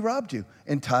way have we robbed you?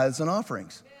 In tithes and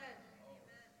offerings.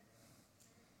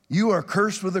 You are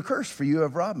cursed with a curse, for you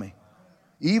have robbed me.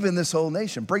 Even this whole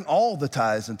nation. Bring all the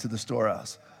tithes into the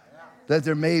storehouse, that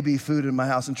there may be food in my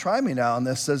house. And try me now on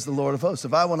this, says the Lord of hosts,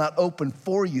 if I will not open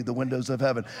for you the windows of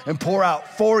heaven and pour out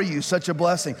for you such a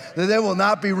blessing that there will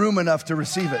not be room enough to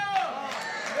receive it.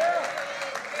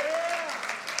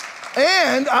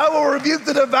 And I will rebuke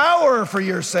the devourer for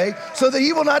your sake, so that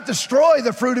he will not destroy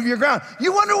the fruit of your ground.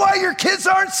 You wonder why your kids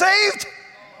aren't saved?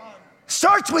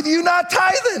 Starts with you not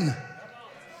tithing.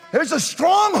 There's a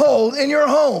stronghold in your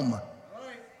home.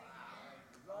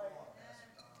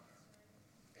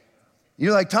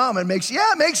 You're like, Tom, it makes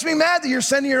me mad that you're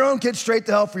sending your own kids straight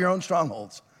to hell for your own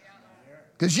strongholds.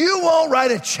 Because you won't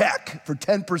write a check for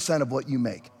 10% of what you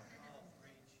make.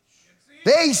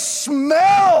 They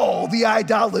smell the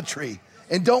idolatry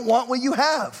and don't want what you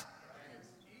have.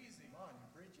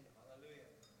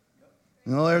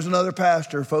 You know, there's another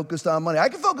pastor focused on money. I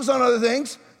can focus on other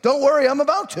things. Don't worry, I'm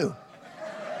about to.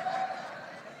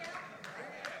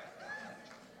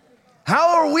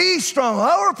 How are we strong?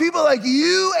 How are people like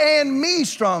you and me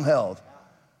strong-held?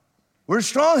 We're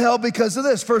strong-held because of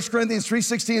this. 1 Corinthians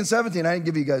 3:16 and 17. I didn't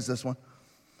give you guys this one.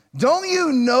 Don't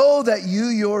you know that you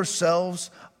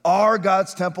yourselves are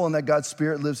God's temple and that God's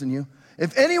Spirit lives in you?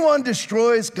 If anyone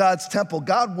destroys God's temple,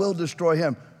 God will destroy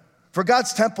him. For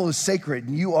God's temple is sacred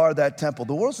and you are that temple.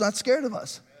 The world's not scared of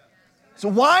us. So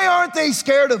why aren't they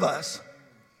scared of us?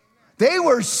 They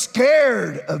were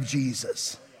scared of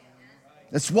Jesus.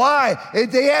 That's why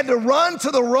they had to run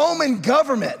to the Roman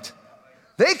government.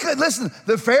 They could, listen,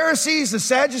 the Pharisees, the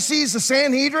Sadducees, the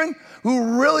Sanhedrin, who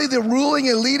were really the ruling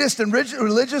elitist and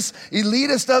religious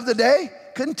elitist of the day,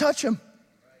 couldn't touch him.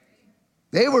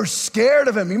 They were scared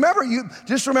of him. You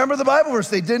just remember the Bible verse.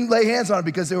 They didn't lay hands on him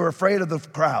because they were afraid of the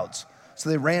crowds. So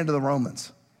they ran to the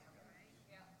Romans.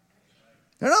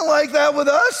 They're not like that with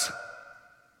us.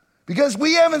 Because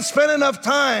we haven't spent enough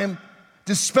time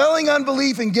dispelling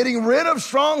unbelief and getting rid of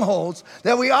strongholds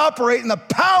that we operate in the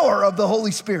power of the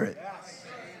Holy Spirit.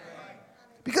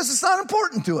 Because it's not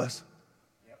important to us.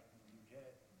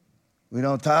 We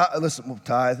don't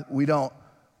tithe. We don't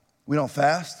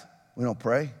fast. We don't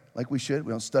pray like we should.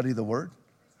 We don't study the word.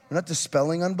 We're not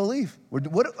dispelling unbelief.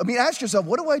 Ask yourself,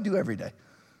 what do I do every day?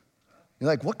 You're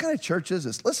like, what kind of church is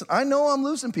this? Listen, I know I'm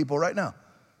losing people right now.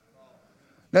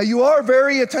 Now, you are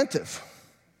very attentive.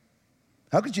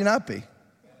 How could you not be?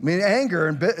 Anger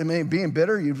and being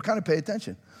bitter, you kind of pay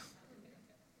attention.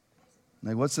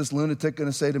 Like, what's this lunatic going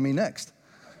to say to me next?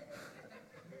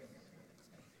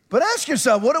 But ask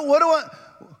yourself, what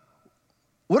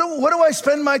do I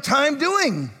spend my time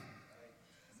doing?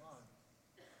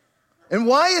 And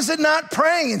why is it not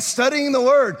praying and studying the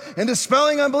word and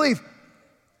dispelling unbelief?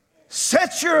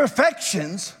 Set your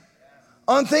affections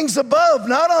on things above,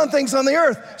 not on things on the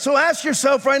earth. So ask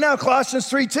yourself right now, Colossians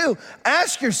 3:2,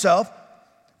 ask yourself,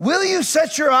 will you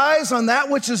set your eyes on that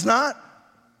which is not?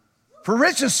 For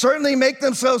riches certainly make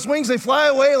themselves wings. They fly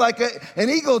away like an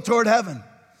eagle toward heaven.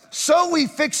 So we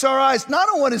fix our eyes not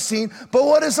on what is seen, but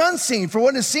what is unseen. For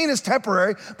what is seen is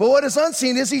temporary, but what is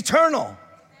unseen is eternal.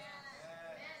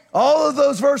 All of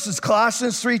those verses,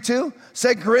 Colossians 3:2,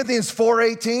 2 Corinthians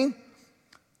 4:18,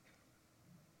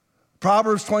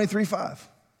 Proverbs 23:5.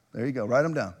 There you go, write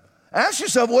them down. Ask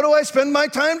yourself, what do I spend my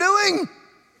time doing?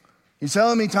 You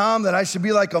telling me, Tom, that I should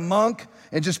be like a monk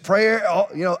and just pray,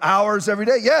 hours every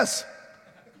day? Yes.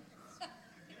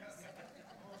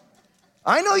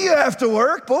 I know you have to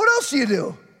work, but what else do you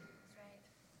do?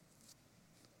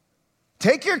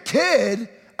 Take your kid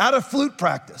out of flute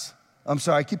practice. I'm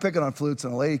sorry, I keep picking on flutes,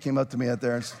 and a lady came up to me out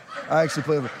there, and I actually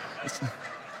play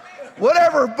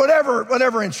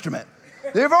whatever instrument.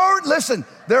 They're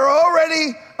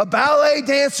already a ballet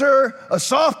dancer, a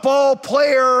softball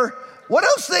player. What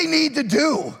else do they need to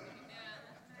do?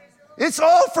 It's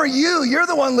all for you. You're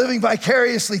the one living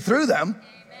vicariously through them.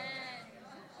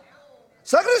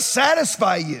 It's not going to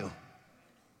satisfy you.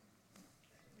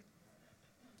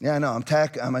 Yeah, I know.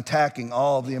 I'm attacking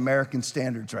all of the American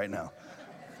standards right now.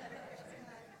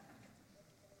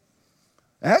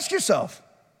 Ask yourself.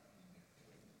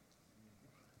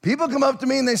 People come up to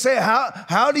me and they say,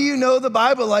 how do you know the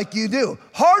Bible like you do?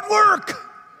 Hard work.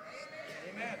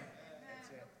 Amen.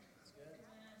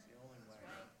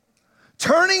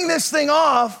 Turning this thing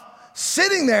off,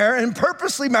 sitting there and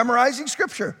purposely memorizing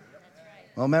scripture.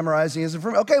 Well, memorizing isn't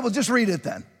for me. Okay, well, just read it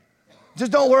then.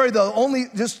 Just don't worry though, only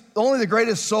the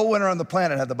greatest soul winner on the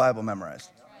planet had the Bible memorized.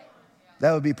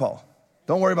 That would be Paul.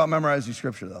 Don't worry about memorizing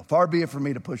scripture, though. Far be it from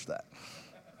me to push that.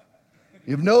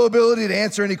 You have no ability to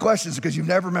answer any questions because you've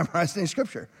never memorized any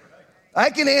scripture. I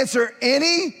can answer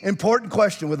any important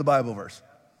question with a Bible verse.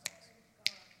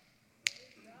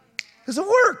 Does it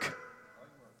work?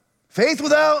 Faith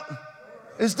without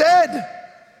is dead.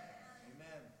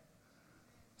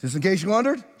 Just in case you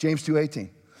wondered, James 2:18.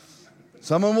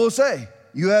 Someone will say,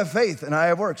 you have faith and I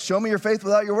have works. Show me your faith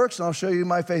without your works and I'll show you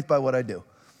my faith by what I do.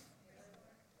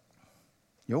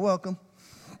 You're welcome.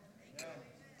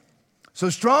 So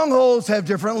strongholds have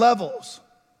different levels.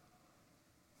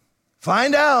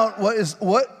 Find out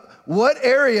what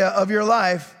area of your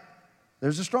life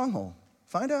there's a stronghold.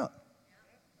 Find out.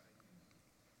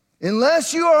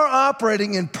 Unless you are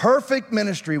operating in perfect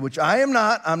ministry, which I am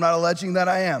not, I'm not alleging that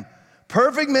I am.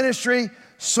 Perfect ministry,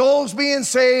 souls being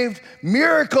saved,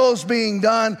 miracles being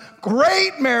done,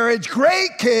 great marriage,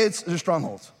 great kids, there's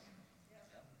strongholds.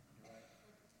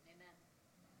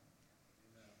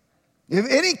 If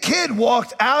any kid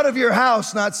walked out of your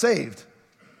house not saved,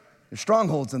 there's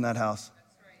strongholds in that house.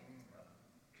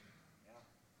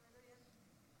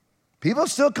 People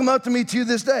still come up to me to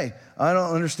this day. I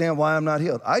don't understand why I'm not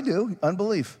healed. I do,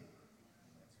 unbelief.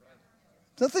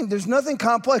 There's nothing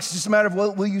complex. It's just a matter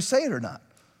of will you say it or not.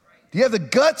 Do you have the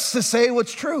guts to say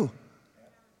what's true?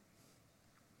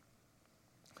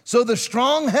 So the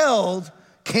strong-held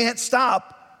can't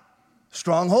stop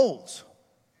strongholds.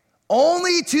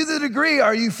 Only to the degree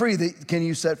are you free that can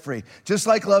you set free. Just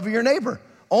like loving your neighbor.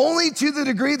 Only to the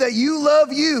degree that you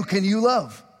love you can you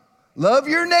love. Love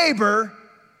your neighbor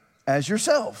as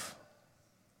yourself.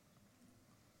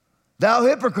 Thou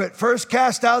hypocrite, first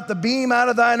cast out the beam out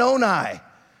of thine own eye,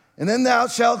 and then thou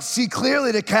shalt see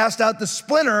clearly to cast out the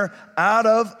splinter out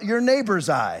of your neighbor's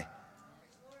eye.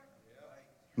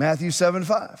 Matthew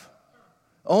 7:5.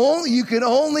 You can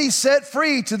only set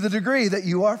free to the degree that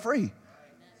you are free.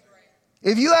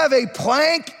 If you have a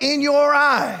plank in your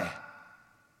eye,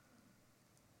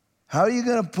 how are you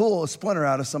going to pull a splinter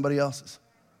out of somebody else's?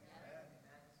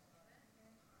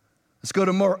 Let's go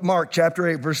to Mark chapter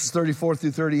 8, verses 34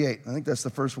 through 38. I think that's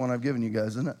the first one I've given you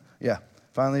guys, isn't it? Yeah.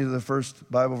 Finally, the first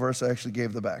Bible verse I actually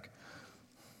gave the back.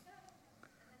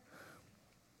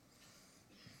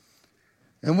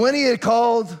 And when he had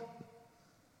called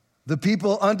the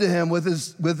people unto him with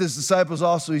his disciples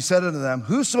also, he said unto them,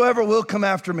 whosoever will come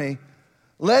after me,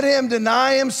 let him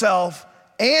deny himself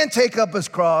and take up his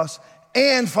cross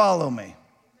and follow me.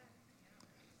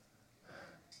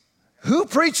 Who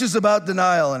preaches about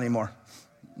denial anymore?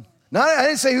 I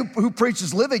didn't say who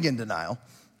preaches living in denial.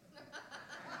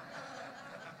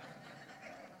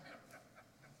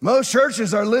 Most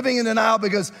churches are living in denial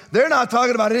because they're not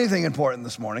talking about anything important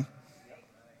this morning.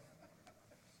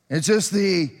 It's just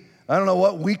I don't know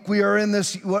what week we are in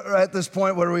at this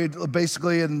point. What are we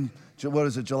basically in, what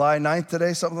is it, July 9th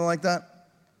today, something like that?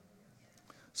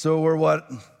 So we're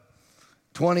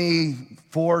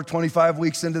 24, 25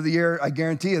 weeks into the year. I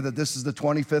guarantee you that this is the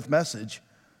 25th message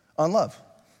on love.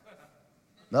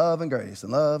 Love and grace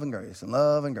and love and grace and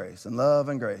love and grace and love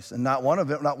and grace. And not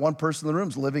one person in the room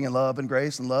is living in love and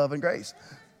grace and love and grace.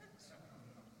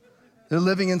 They're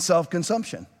living in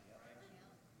self-consumption.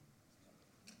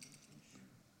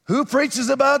 Who preaches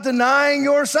about denying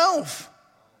yourself?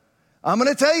 I'm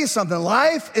going to tell you something.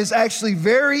 Life is actually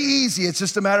very easy. It's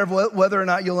just a matter of whether or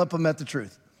not you'll implement the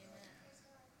truth.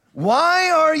 Why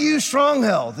are you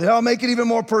strong-held? I'll make it even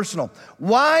more personal.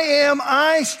 Why am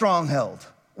I strong-held?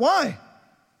 Why?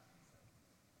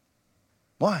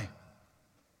 Why?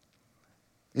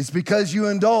 It's because you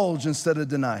indulge instead of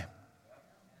deny.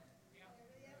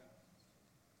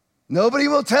 Nobody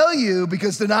will tell you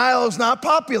because denial is not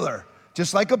popular.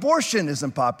 Just like abortion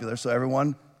isn't popular, so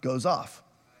everyone goes off.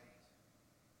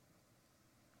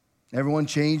 Everyone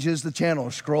changes the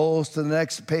channel, scrolls to the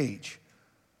next page.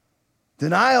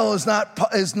 Denial is not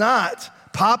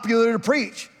popular to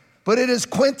preach, but it is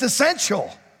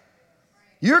quintessential.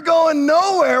 You're going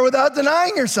nowhere without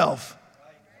denying yourself.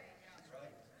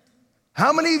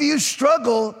 How many of you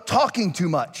struggle talking too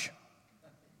much?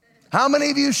 How many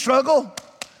of you struggle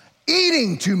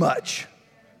eating too much?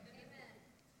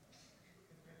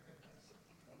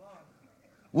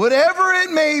 Whatever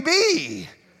it may be.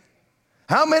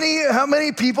 How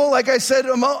many people, like I said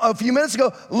a few minutes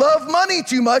ago, love money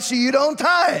too much so you don't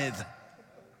tithe?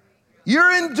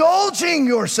 You're indulging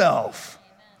yourself.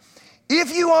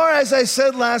 If you are, as I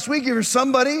said last week, if you're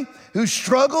somebody who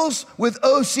struggles with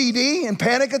OCD and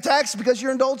panic attacks because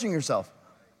you're indulging yourself.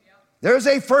 There's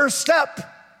a first step.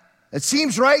 It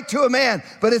seems right to a man,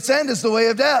 but its end is the way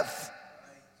of death.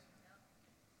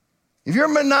 If you're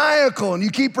maniacal and you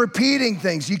keep repeating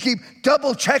things, you keep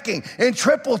double checking and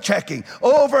triple checking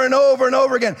over and over and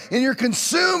over again, and you're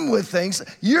consumed with things,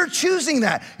 you're choosing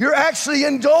that. You're actually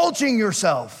indulging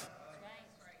yourself.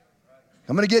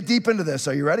 I'm gonna get deep into this.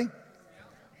 Are you ready?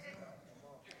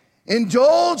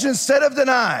 Indulge instead of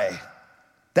deny.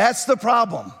 That's the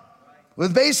problem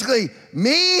with basically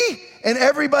me and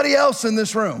everybody else in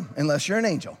this room, unless you're an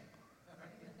angel.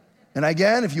 And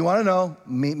again, if you wanna know,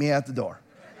 meet me at the door.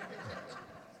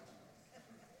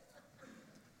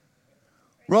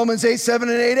 Romans 8:7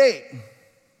 and 8:8.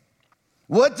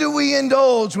 What do we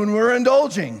indulge when we're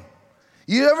indulging?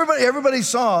 Everybody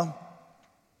saw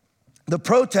the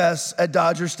protests at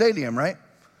Dodger Stadium, right?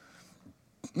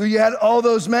 You had all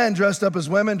those men dressed up as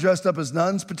women, dressed up as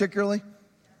nuns particularly.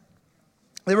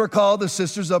 They were called the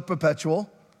Sisters of Perpetual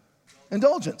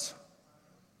Indulgence.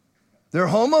 They're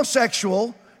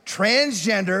homosexual,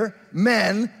 transgender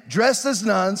men dressed as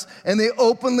nuns, and they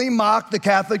openly mock the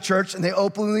Catholic Church, and they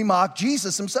openly mock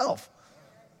Jesus himself.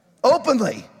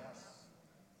 Openly.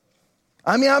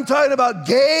 I mean, I'm talking about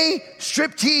gay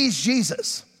striptease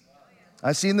Jesus.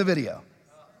 I've seen the video.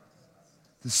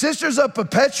 The Sisters of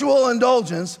Perpetual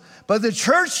Indulgence, but the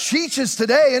church teaches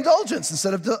today indulgence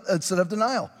instead of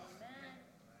denial.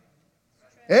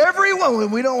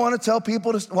 Everyone, we don't want to tell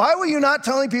people to, why were you not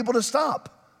telling people to stop?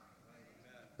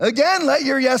 Again, let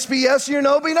your yes be yes, your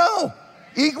no be no.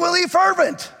 Equally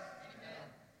fervent.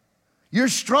 You're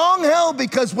strong-held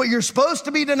because what you're supposed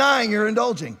to be denying, you're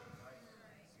indulging.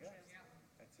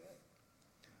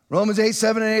 Romans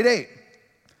 8:7 and 8:8.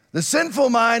 The sinful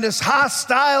mind is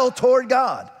hostile toward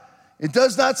God. It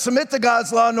does not submit to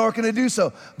God's law, nor can it do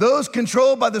so. Those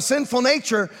controlled by the sinful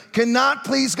nature cannot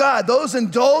please God. Those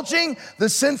indulging the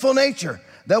sinful nature.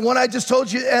 That one I just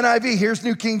told you, NIV, here's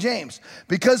New King James.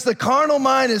 Because the carnal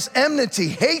mind is enmity,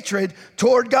 hatred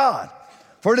toward God.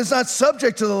 For it is not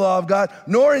subject to the law of God,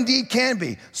 nor indeed can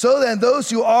be. So then those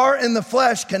who are in the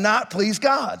flesh cannot please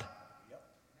God.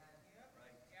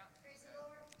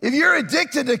 If you're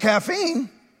addicted to caffeine,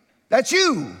 that's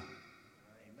you.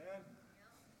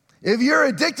 If you're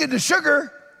addicted to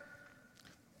sugar,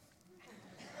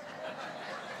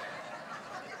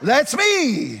 that's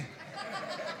me.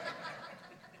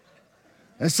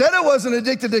 I said I wasn't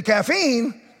addicted to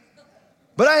caffeine,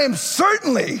 but I am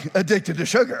certainly addicted to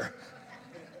sugar.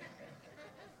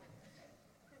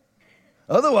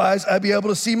 Otherwise, I'd be able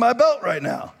to see my belt right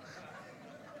now,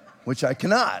 which I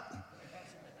cannot.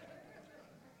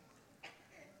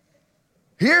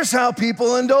 Here's how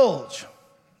people indulge.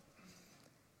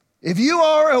 If you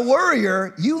are a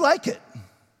worrier, you like it.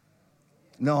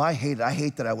 No, I hate it. I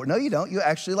hate that I worry. No, you don't. You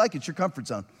actually like it. It's your comfort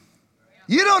zone.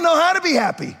 You don't know how to be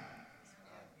happy.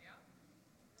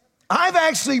 I've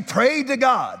actually prayed to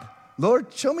God,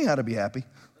 Lord, show me how to be happy.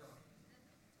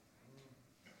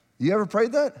 You ever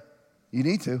prayed that? You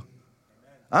need to.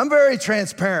 I'm very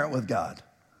transparent with God.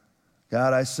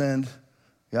 God, I sinned.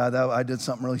 God, I did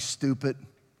something really stupid.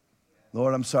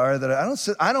 Lord, I'm sorry that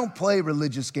I don't play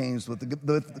religious games with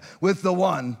the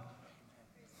one.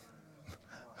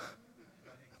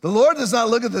 The Lord does not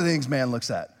look at the things man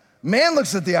looks at. Man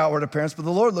looks at the outward appearance, but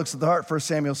the Lord looks at the heart, 1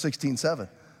 Samuel 16:7.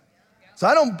 So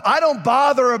I don't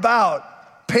bother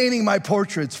about painting my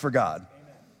portraits for God.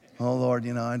 Oh Lord,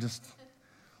 I'm just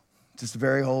a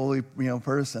very holy,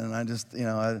 person.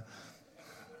 And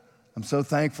I'm so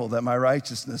thankful that my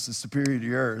righteousness is superior to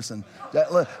yours. And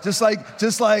that, just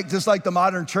like the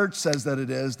modern church says that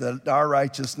it is, that our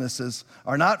righteousnesses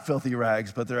are not filthy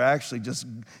rags, but they're actually just,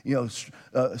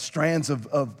 strands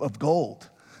of gold,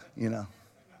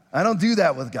 I don't do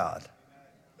that with God.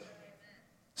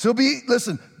 So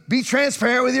be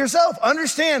transparent with yourself.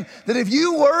 Understand that if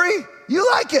you worry,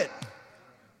 you like it.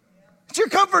 It's your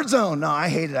comfort zone. No, I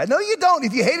hate it. No, you don't.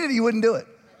 If you hated it, you wouldn't do it.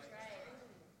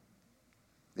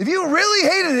 If you really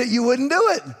hated it, you wouldn't do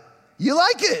it. You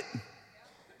like it.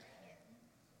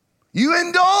 You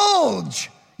indulge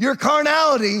your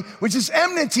carnality, which is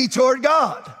enmity toward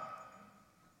God.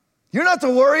 You're not to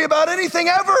worry about anything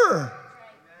ever.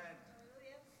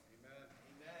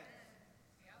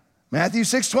 Matthew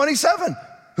 6:27.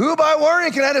 Who by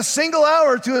worrying can add a single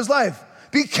hour to his life?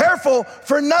 Be careful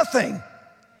for nothing.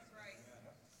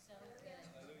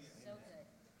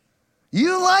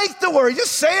 You like to worry.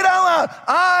 Just say it out loud.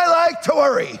 I like to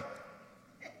worry.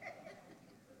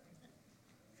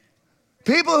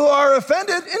 People who are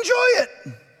offended, enjoy it.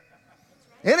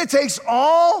 And it takes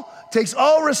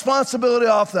all responsibility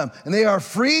off them. And they are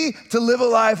free to live a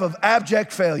life of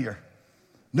abject failure,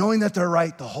 knowing that they're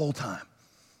right the whole time.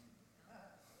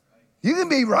 You can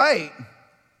be right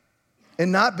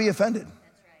and not be offended.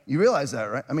 You realize that,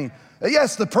 right? I mean,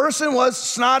 yes, the person was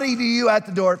snotty to you at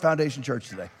the door at Foundation Church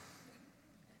today.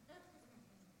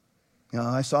 You know,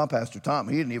 I saw Pastor Tom.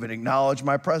 He didn't even acknowledge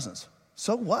my presence.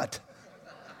 So what?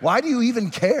 Why do you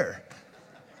even care?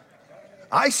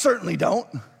 I certainly don't.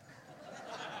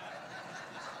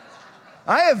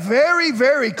 I have very,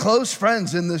 very close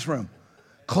friends in this room.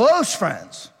 Close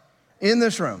friends in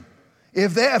this room.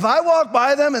 If I walk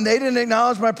by them and they didn't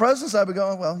acknowledge my presence, I'd be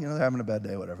going, well, you know, they're having a bad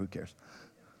day, whatever, who cares?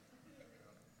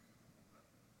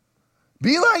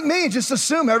 Be like me, just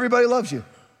assume everybody loves you.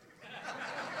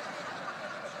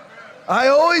 I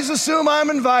always assume I'm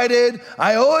invited.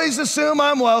 I always assume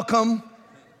I'm welcome.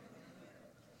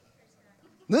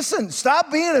 Listen,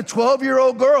 stop being a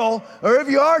 12-year-old girl, or if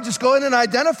you are, just go in and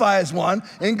identify as one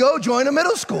and go join a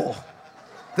middle school.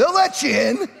 They'll let you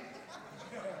in.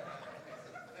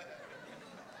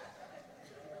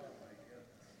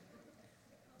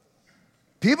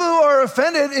 People who are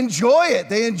offended enjoy it.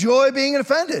 They enjoy being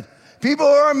offended. People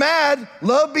who are mad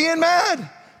love being mad.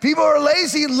 People who are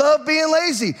lazy love being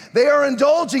lazy. They are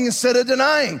indulging instead of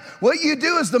denying. What you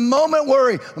do is the moment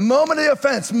worry, moment of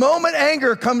offense, moment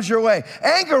anger comes your way.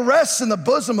 Anger rests in the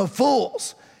bosom of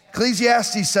fools.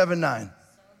 Ecclesiastes 7:9.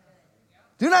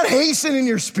 Do not hasten in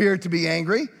your spirit to be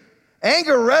angry.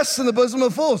 Anger rests in the bosom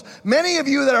of fools. Many of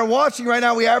you that are watching right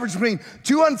now, we average between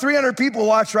 200 and 300 people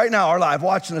watch right now, are live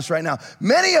watching us right now.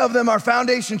 Many of them are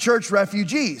Foundation Church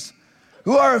refugees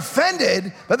who are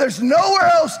offended, but there's nowhere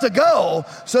else to go,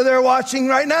 so they're watching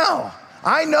right now.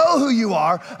 I know who you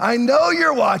are. I know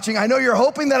you're watching. I know you're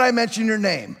hoping that I mention your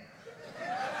name,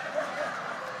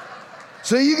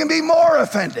 so you can be more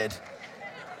offended.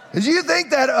 Because you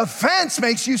think that offense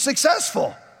makes you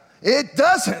successful. It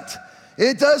doesn't.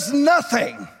 It does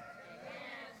nothing.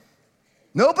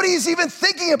 Nobody's even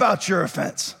thinking about your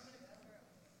offense.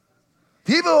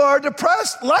 People who are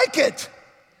depressed like it.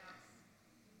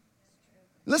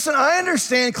 Listen, I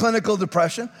understand clinical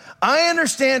depression. I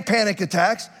understand panic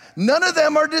attacks. None of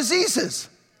them are diseases.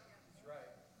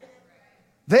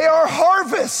 They are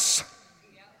harvests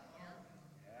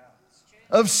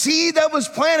of seed that was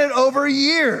planted over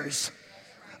years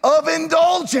of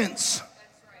indulgence.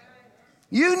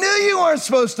 You knew you weren't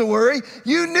supposed to worry.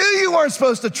 You knew you weren't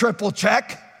supposed to triple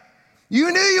check.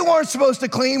 You knew you weren't supposed to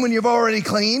clean when you've already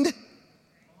cleaned.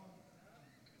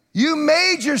 You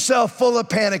made yourself full of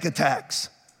panic attacks.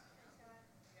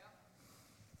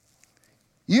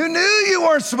 You knew you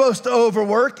weren't supposed to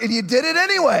overwork, and you did it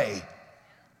anyway.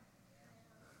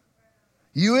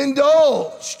 You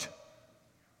indulged.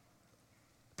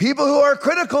 People who are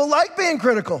critical like being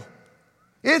critical.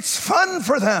 It's fun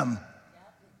for them.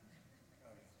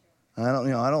 I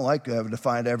don't like having to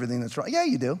find everything that's wrong. Yeah,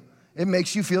 you do. It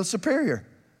makes you feel superior.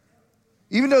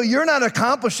 Even though you're not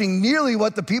accomplishing nearly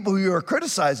what the people who you are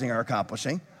criticizing are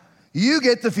accomplishing, you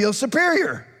get to feel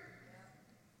superior.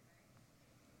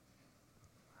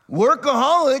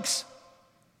 Workaholics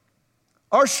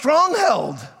are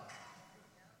strong-held.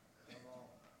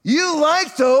 You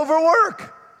like to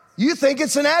overwork. You think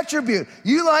it's an attribute.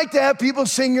 You like to have people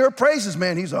sing your praises.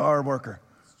 Man, he's a hard worker.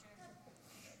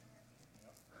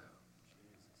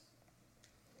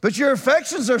 But your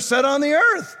affections are set on the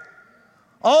earth.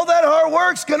 All that hard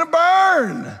work's gonna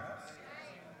burn.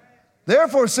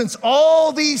 Therefore, since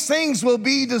all these things will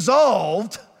be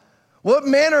dissolved, what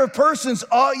manner of persons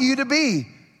ought you to be?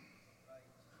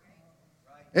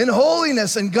 In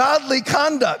holiness and godly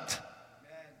conduct.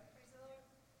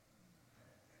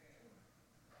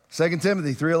 2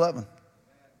 Timothy 3:11.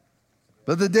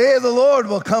 But the day of the Lord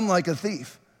will come like a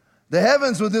thief. The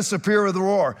heavens will disappear with a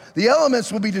roar. The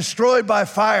elements will be destroyed by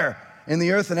fire, and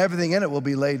the earth and everything in it will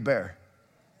be laid bare.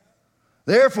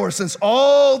 Therefore, since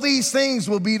all these things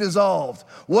will be dissolved,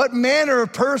 what manner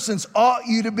of persons ought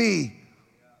you to be?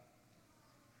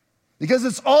 Because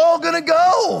it's all gonna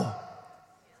go.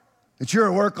 That you're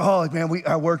a workaholic, man.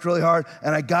 I worked really hard,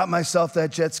 and I got myself that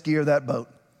jet ski or that boat.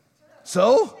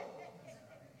 So?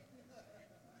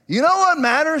 You know what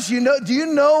matters? Do you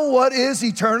know what is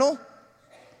eternal?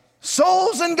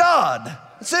 Souls in God.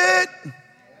 That's it.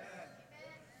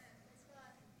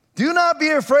 Do not be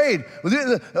afraid.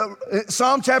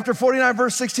 Psalm chapter 49,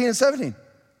 verse 16 and 17.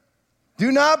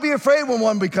 Do not be afraid when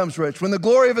one becomes rich, when the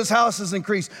glory of his house is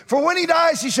increased. For when he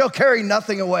dies, he shall carry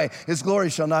nothing away. His glory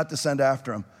shall not descend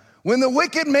after him. When the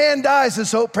wicked man dies,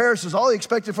 his hope perishes. All he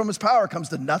expected from his power comes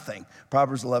to nothing.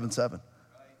 Proverbs 11:7.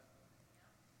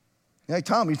 Hey,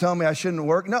 Tom, you telling me I shouldn't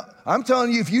work? No, I'm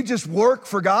telling you, if you just work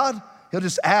for God, he'll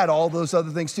just add all those other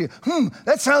things to you.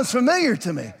 That sounds familiar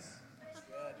to me.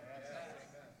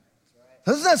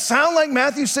 Doesn't that sound like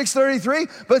Matthew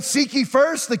 6:33? But seek ye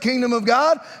first the kingdom of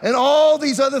God, and all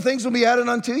these other things will be added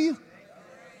unto you.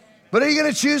 But are you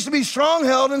going to choose to be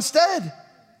strong-held instead?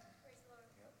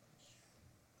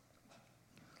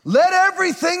 Let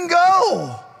everything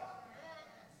go.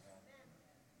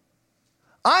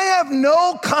 I have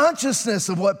no consciousness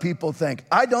of what people think.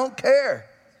 I don't care.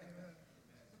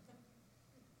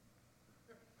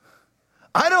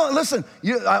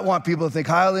 I want people to think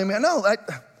highly of me. No,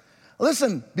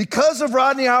 listen, because of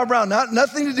Rodney Howard-Browne,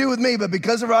 nothing to do with me, but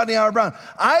because of Rodney Howard-Browne,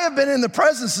 I have been in the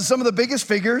presence of some of the biggest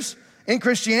figures in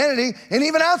Christianity and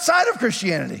even outside of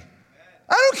Christianity.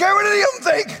 I don't care what any of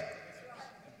them think.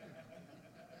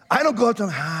 I don't go up to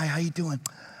them, hi, how you doing?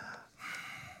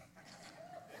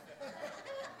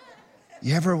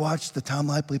 You ever watch the Tom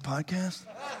Laipply podcast?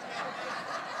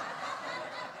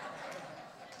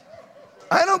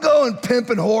 I don't go and pimp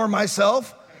and whore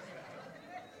myself.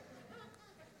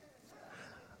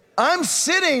 I'm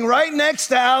sitting right next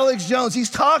to Alex Jones. He's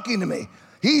talking to me.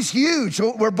 He's huge.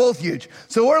 We're both huge.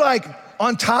 So we're like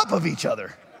on top of each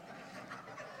other.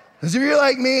 Because if you're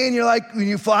like me and you're like, when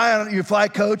you fly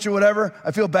coach or whatever,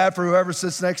 I feel bad for whoever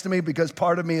sits next to me because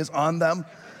part of me is on them.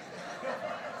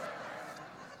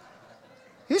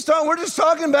 We're just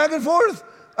talking back and forth.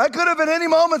 I could have at any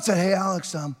moment said, hey,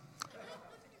 Alex, you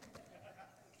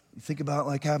think about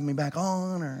like having me back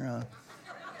on or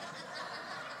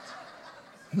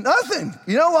nothing.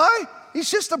 You know why? He's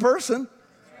just a person.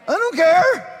 I don't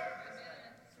care.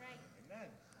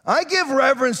 I give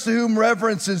reverence to whom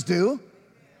reverence is due.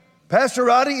 Pastor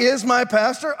Roddy is my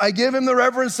pastor. I give him the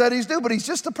reverence that he's due, but he's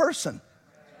just a person.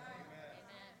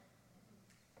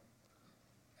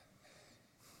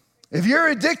 If you're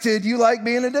addicted, you like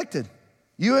being addicted.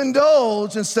 You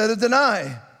indulge instead of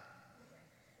deny.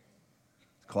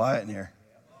 Quiet in here.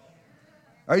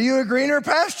 Are you a greener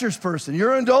pastures person?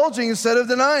 You're indulging instead of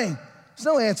denying. There's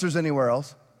no answers anywhere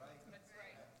else.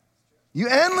 You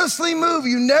endlessly move.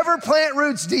 You never plant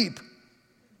roots deep.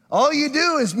 All you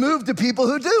do is move to people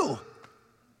who do.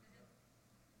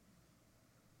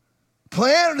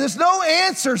 There's no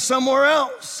answer somewhere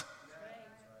else.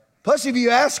 Plus, if you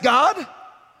ask God,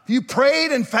 if you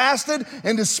prayed and fasted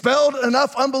and dispelled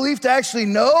enough unbelief to actually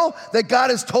know that God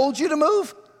has told you to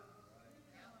move,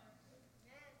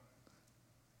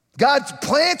 God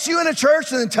plants you in a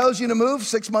church and then tells you to move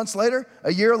 6 months later,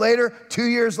 a year later, 2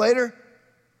 years later.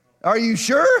 Are you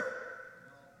sure?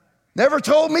 Never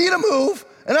told me to move,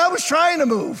 and I was trying to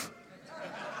move.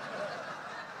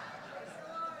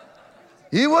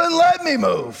 He wouldn't let me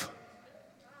move.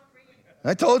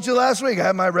 I told you last week, I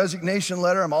had my resignation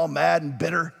letter. I'm all mad and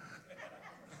bitter.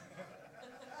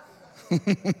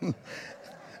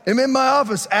 I'm in my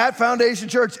office at Foundation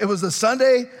Church. It was the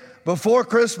Sunday before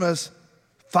Christmas,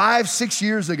 5-6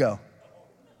 years ago.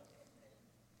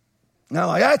 And I'm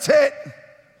like, that's it.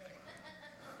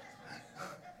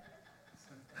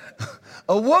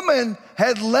 A woman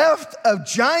had left a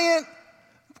giant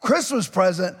Christmas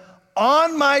present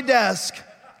on my desk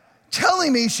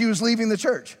telling me she was leaving the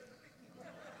church.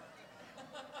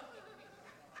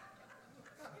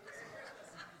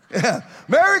 Yeah,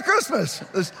 Merry Christmas.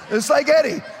 It's like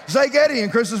Eddie. It's like Eddie in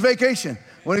Christmas Vacation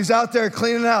when he's out there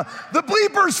cleaning out. The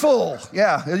bleeper's full.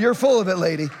 Yeah, you're full of it,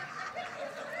 lady.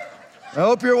 I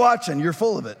hope you're watching. You're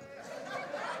full of it.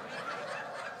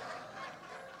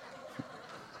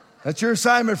 That's your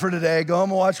assignment for today. Go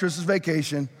home and watch Christmas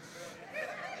Vacation.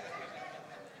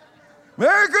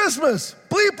 Merry Christmas.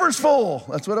 Bleeper's full.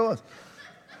 That's what it was.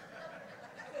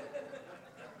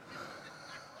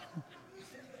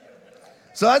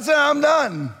 So I said, I'm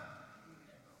done.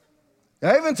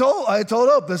 I told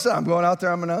Hope, listen, I'm going out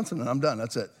there, I'm announcing it. I'm done.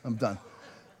 That's it. I'm done.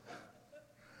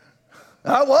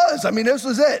 This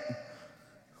was it.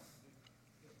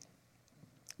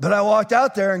 But I walked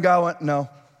out there and God went, no.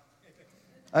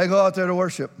 I go out there to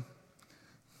worship.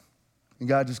 And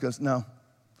God just goes, no.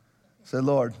 I said,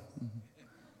 Lord.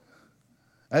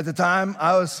 At the time,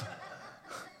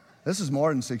 this is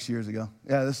more than 6 years ago.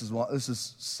 Yeah, this is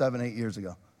 7-8 years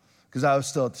ago. Because I was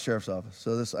still at the sheriff's office.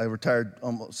 So I retired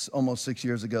almost 6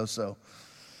 years ago. So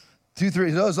 2-3,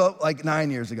 it was like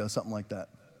 9 years ago, something like that.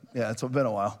 Yeah, it's been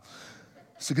a while.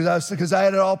 So because I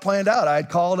had it all planned out. I had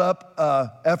called up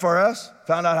FRS,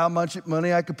 found out how much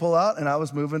money I could pull out, and I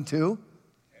was moving to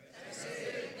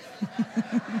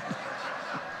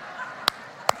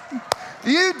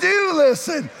You do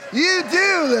listen. You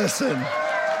do listen.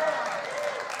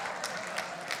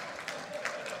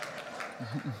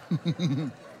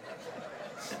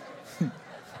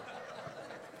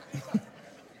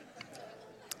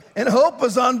 And Hope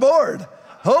was on board.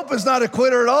 Hope is not a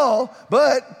quitter at all,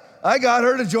 but I got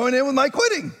her to join in with my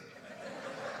quitting.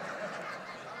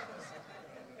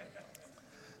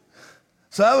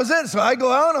 So that was it. So I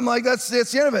go out, I'm like, that's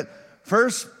the end of it.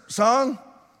 First song,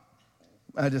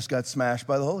 I just got smashed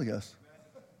by the Holy Ghost.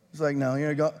 It's like, no,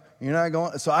 you're not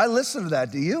going. So I listen to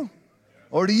that. Do you?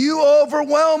 Or do you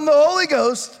overwhelm the Holy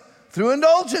Ghost through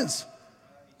indulgence?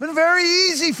 It's been very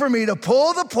easy for me to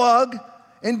pull the plug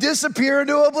and disappear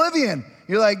into oblivion.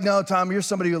 You're like, no, Tom, you're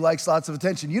somebody who likes lots of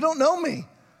attention. You don't know me.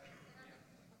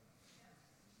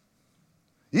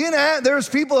 There's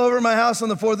people over at my house on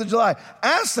the 4th of July.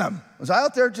 Ask them, was I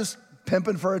out there just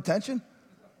pimping for attention?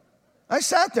 I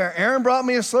sat there. Aaron brought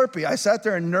me a Slurpee. I sat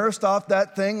there and nursed off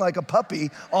that thing like a puppy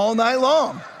all night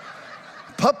long.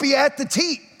 Puppy at the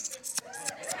teat.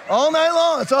 All night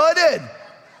long. That's all I did.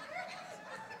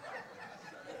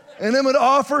 And then would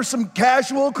offer some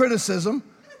casual criticism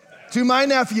to my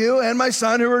nephew and my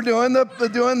son who were doing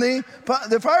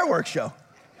the fireworks show.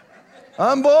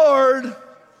 I'm bored.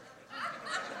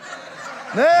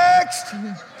 Next.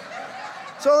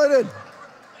 That's all I did.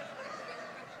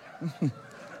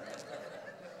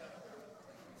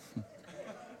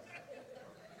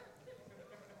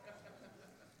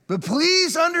 But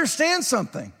please understand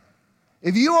something.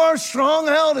 If you are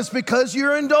strong-held, it's because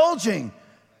you're indulging.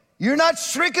 You're not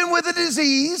stricken with a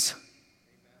disease.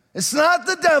 It's not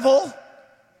the devil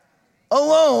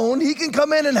alone. He can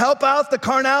come in and help out the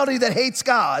carnality that hates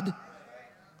God,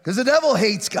 because the devil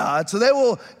hates God, so they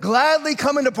will gladly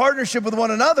come into partnership with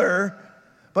one another,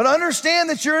 but understand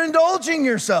that you're indulging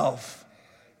yourself.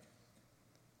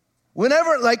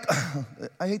 Whenever,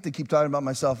 I hate to keep talking about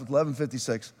myself, it's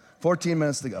 11:56, 14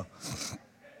 minutes to go.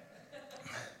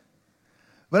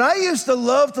 But I used to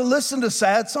love to listen to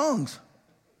sad songs.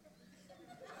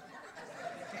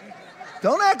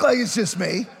 Don't act like it's just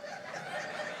me.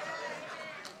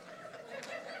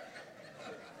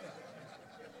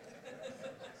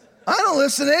 I don't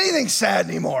listen to anything sad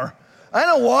anymore. I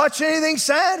don't watch anything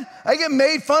sad. I get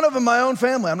made fun of in my own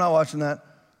family. I'm not watching that.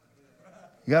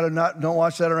 You don't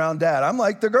watch that around Dad. I'm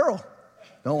like the girl.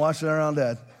 Don't watch that around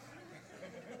Dad.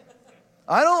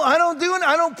 I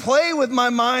don't play with my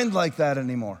mind like that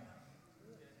anymore.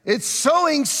 It's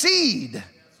sowing seed.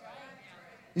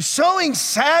 You're sowing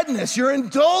sadness. You're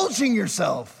indulging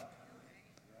yourself.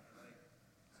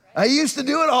 I used to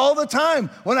do it all the time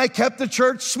when I kept the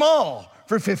church small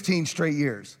for 15 straight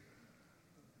years.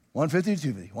 150 to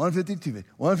 250, 150 to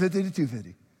 250, 150 to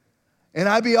 250. And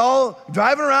I'd be all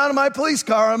driving around in my police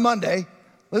car on Monday,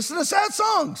 listening to sad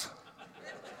songs.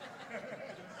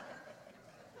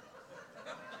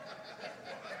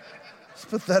 It's a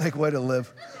pathetic way to live.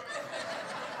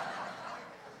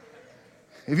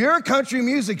 If you're a country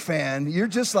music fan, you're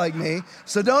just like me.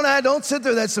 So don't sit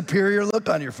there with that superior look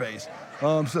on your face.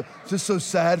 Oh, I'm just so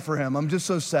sad for him. I'm just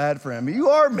so sad for him. You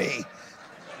are me.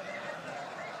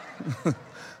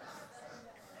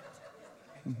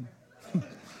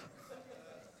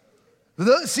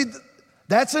 See,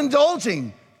 that's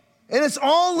indulging. And it's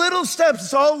all little steps.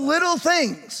 It's all little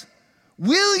things.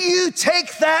 Will you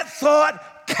take that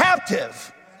thought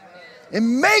captive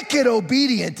and make it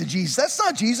obedient to Jesus? That's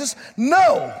not Jesus.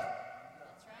 No.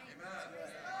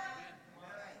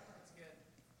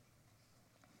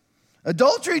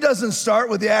 Adultery doesn't start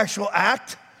with the actual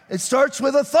act. It starts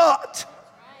with a thought.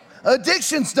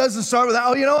 Addictions doesn't start with,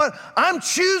 oh, you know what? I'm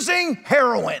choosing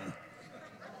heroin.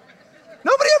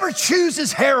 Nobody ever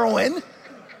chooses heroin.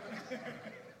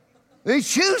 They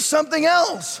choose something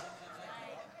else.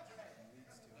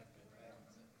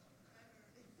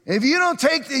 If you don't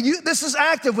take, this is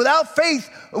active. Without faith,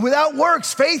 without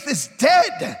works, faith is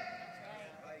dead.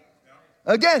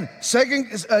 Again,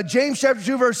 James chapter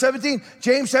 2, verse 17,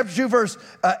 James chapter 2, verse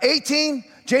 18,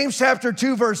 James chapter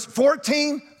 2, verse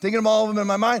 14, thinking of all of them in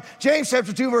my mind, James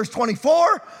chapter 2, verse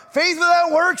 24, faith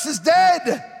without works is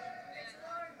dead.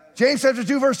 James chapter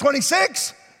 2, verse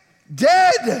 26,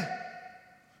 dead.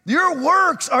 Your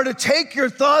works are to take your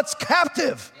thoughts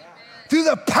captive through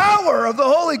the power of the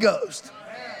Holy Ghost.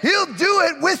 He'll do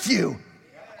it with you,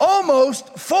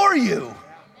 almost for you,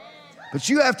 but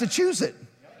you have to choose it.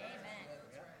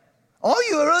 All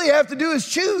you really have to do is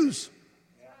choose.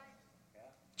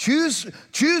 Choose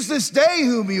this day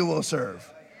whom you will serve.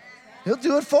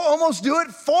 He'll almost do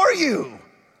it for you.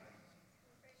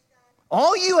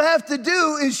 All you have to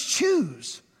do is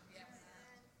choose.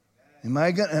 Am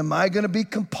I going to be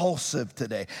compulsive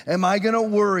today? Am I going to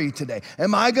worry today?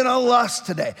 Am I going to lust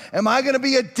today? Am I going to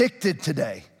be addicted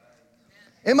today?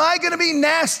 Am I going to be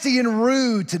nasty and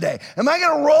rude today? Am I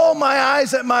going to roll my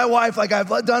eyes at my wife like I've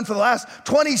done for the last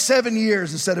 27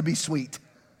 years instead of be sweet?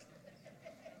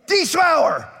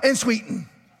 De-sour and sweeten.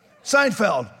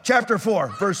 Seinfeld, chapter 4,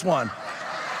 verse 1.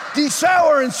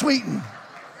 De-sour and sweeten.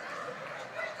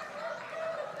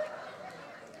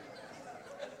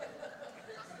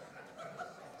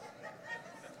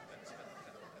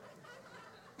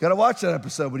 Got to watch that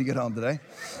episode when you get home today.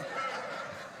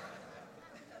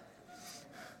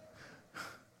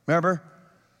 Remember,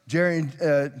 Jerry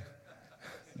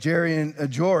and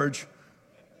George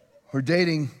were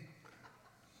dating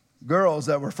girls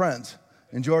that were friends,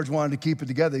 and George wanted to keep it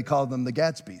together. He called them the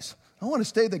Gatsbys. I want to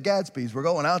stay the Gatsbys. We're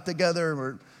going out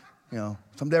together.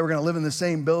 Someday we're going to live in the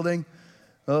same building.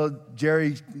 Well,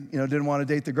 Jerry, didn't want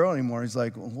to date the girl anymore. He's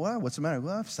like, well, what's the matter?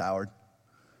 Well, I've soured.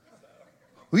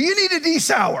 Well, you need to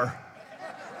de-sour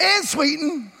and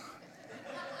sweeten.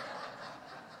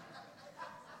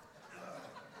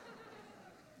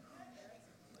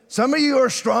 Some of you are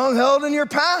strong-held in your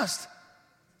past.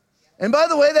 And by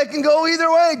the way, that can go either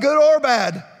way, good or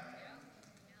bad.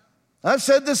 I've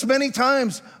said this many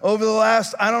times over the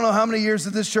last, I don't know how many years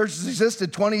that this church has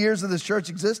existed, 20 years of this church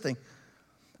existing.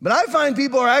 But I find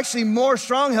people are actually more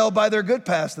strong-held by their good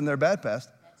past than their bad past.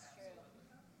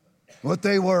 What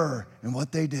they were and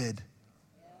what they did.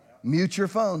 Mute your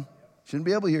phone. Shouldn't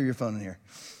be able to hear your phone in here.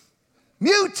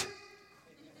 Mute!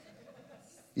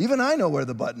 Even I know where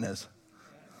the button is.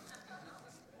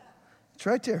 It's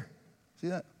right there. See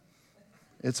that?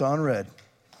 It's on red.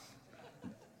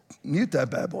 Mute that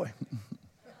bad boy.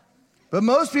 But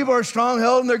most people are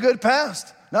strong-held in their good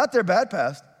past, not their bad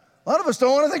past. A lot of us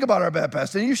don't want to think about our bad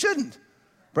past, and you shouldn't.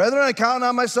 Brethren, I count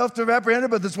on myself to have apprehended,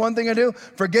 but this one thing I do,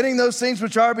 forgetting those things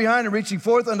which are behind and reaching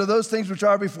forth unto those things which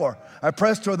are before. I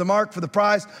press toward the mark for the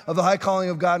prize of the high calling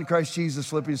of God in Christ Jesus,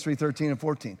 Philippians 3:13 and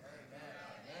 14.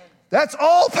 That's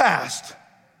all past,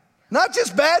 not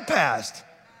just bad past.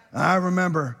 I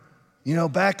remember,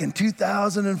 back in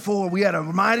 2004, we had a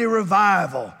mighty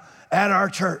revival at our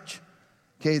church.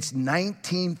 Okay, it's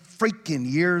 19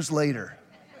 freaking years later.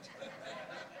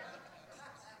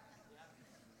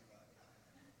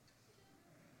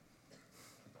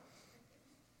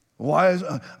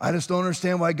 I just don't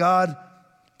understand why God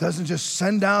doesn't just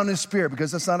send down his Spirit,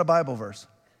 because that's not a Bible verse.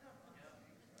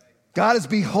 God is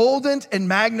beholden and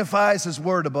magnifies his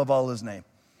word above all his name.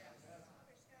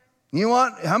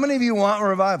 How many of you want a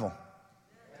revival?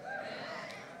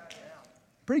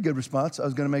 Pretty good response. I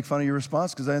was going to make fun of your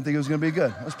response because I didn't think it was going to be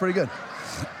good. That was pretty good.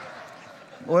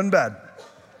 Wasn't bad.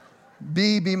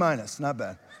 B minus, not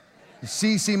bad.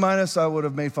 C minus, I would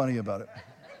have made fun of you about it.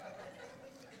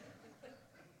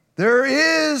 There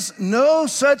is no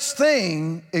such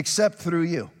thing except through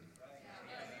you.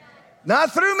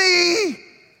 Not through me,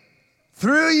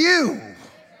 through you.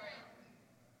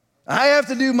 I have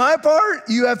to do my part,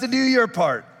 you have to do your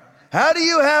part. How do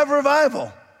you have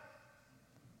revival?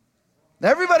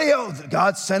 Everybody else,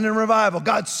 God's sending revival.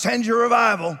 God sends you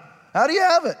revival. How do you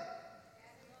have it?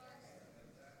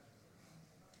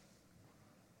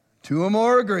 Two or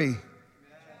more agree.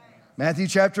 Matthew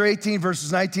chapter 18,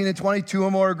 verses 19 and 20, two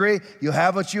or more agree. You'll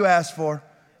have what you ask for,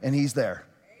 and he's there.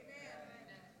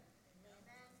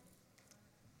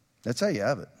 That's how you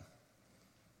have it.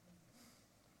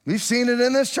 We've seen it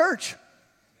in this church.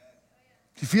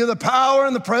 Do you feel the power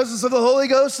and the presence of the Holy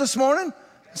Ghost this morning?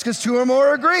 It's because two or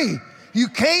more agree. You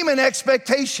came in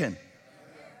expectation.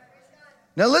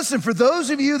 Now listen, for those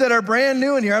of you that are brand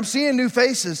new in here, I'm seeing new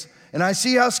faces, and I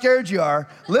see how scared you are.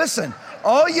 Listen,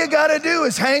 all you got to do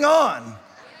is hang on.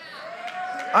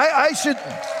 I should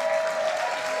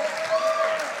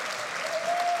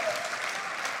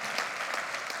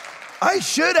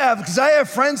have, because I have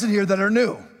friends in here that are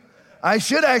new. I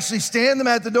should actually stand them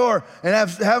at the door and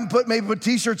have them put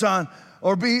T-shirts on,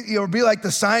 or be like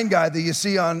the sign guy that you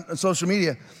see on social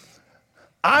media.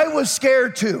 I was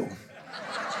scared too.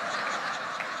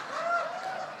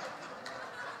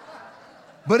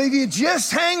 But if you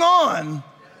just hang on,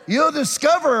 you'll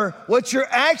discover what you're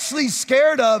actually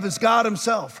scared of is God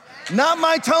himself, not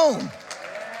my tone.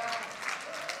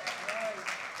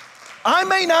 I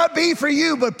may not be for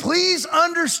you, but please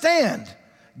understand,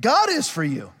 God is for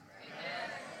you.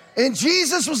 And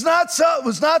Jesus was not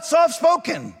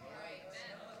soft-spoken.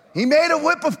 He made a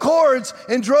whip of cords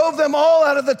and drove them all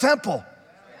out of the temple.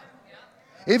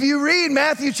 If you read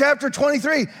Matthew chapter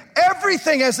 23,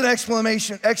 everything has an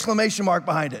exclamation mark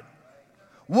behind it.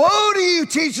 Woe to you,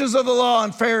 teachers of the law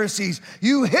and Pharisees,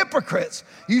 you hypocrites.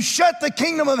 You shut the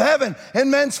kingdom of heaven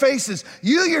in men's faces.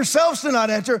 You yourselves do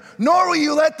not enter, nor will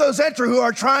you let those enter who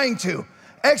are trying to.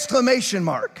 Exclamation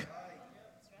mark.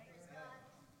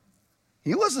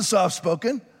 He wasn't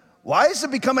soft-spoken. Why has it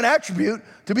become an attribute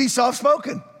to be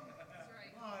soft-spoken?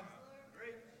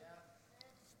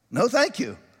 No, thank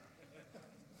you.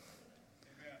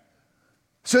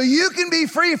 So you can be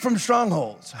free from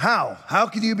strongholds. How? How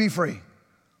can you be free?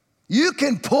 You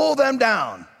can pull them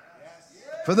down.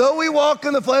 For though we walk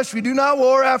in the flesh, we do not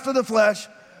war after the flesh.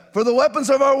 For the weapons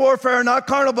of our warfare are not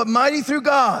carnal, but mighty through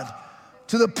God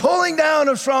to the pulling down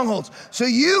of strongholds. So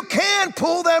you can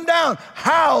pull them down.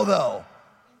 How though?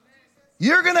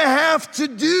 You're gonna have to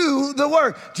do the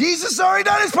work. Jesus has already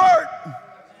done his part.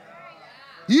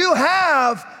 You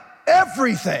have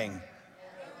everything.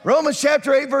 Romans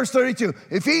chapter 8, verse 32.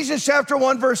 Ephesians chapter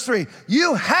 1, verse 3.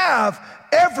 You have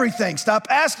everything. Stop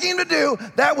asking him to do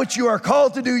that which you are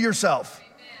called to do yourself.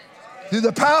 Through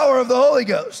the power of the Holy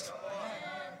Ghost.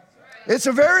 It's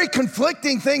a very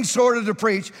conflicting thing sort of to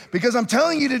preach because I'm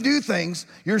telling you to do things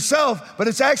yourself, but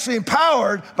it's actually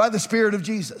empowered by the Spirit of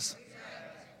Jesus.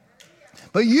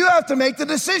 But you have to make the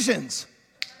decisions.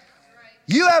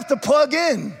 You have to plug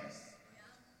in.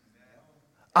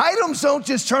 Items don't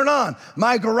just turn on.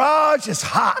 My garage is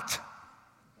hot.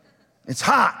 It's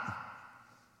hot.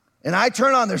 And I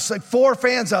turn on, there's like 4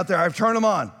 fans out there, I've turned them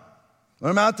on. When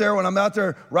I'm out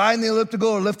there riding the elliptical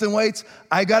or lifting weights,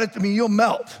 you'll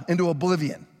melt into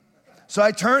oblivion. So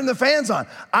I turn the fans on.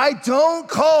 I don't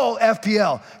call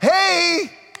FPL. Hey,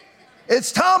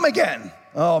 it's Tom again.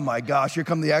 Oh my gosh, here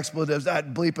come the expletives.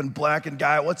 That bleeping blackened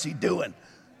guy, what's he doing?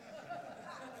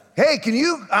 Hey,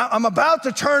 I'm about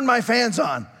to turn my fans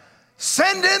on.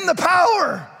 Send in the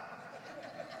power.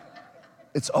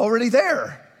 It's already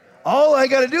there. All I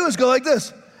gotta do is go like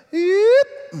this.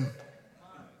 Yep.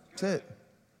 That's it.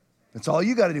 That's all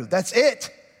you gotta do. That's it.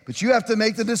 But you have to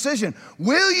make the decision.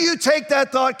 Will you take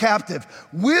that thought captive?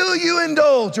 Will you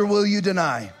indulge or will you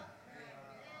deny?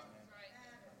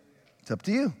 It's up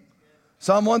to you.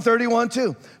 Psalm 131,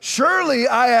 2. Surely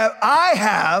I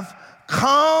have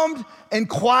calmed and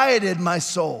quieted my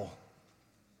soul.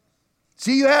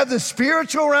 See, you have the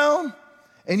spiritual realm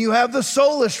and you have the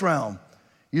soulish realm.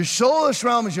 Your soulish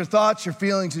realm is your thoughts, your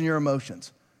feelings, and your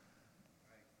emotions.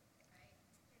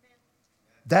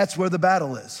 That's where the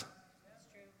battle is.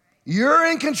 You're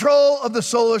in control of the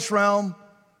soulish realm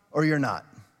or you're not.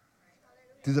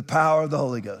 Through the power of the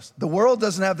Holy Ghost. The world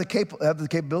doesn't have the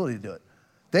capability to do it.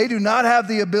 They do not have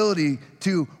the ability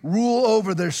to rule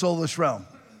over their soulish realm.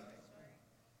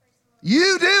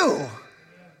 You do.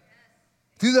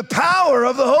 Through the power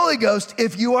of the Holy Ghost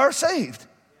if you are saved.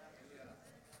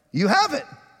 You have it.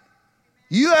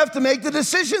 You have to make the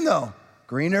decision though.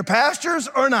 Greener pastures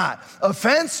or not.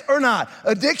 Offense or not.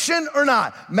 Addiction or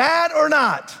not. Mad or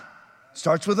not.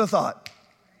 Starts with a thought.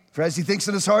 For as he thinks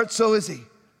in his heart, so is he.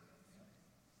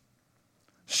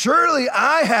 Surely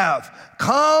I have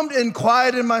calmed and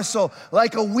quieted my soul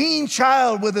like a weaned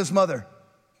child with his mother.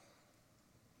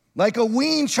 Like a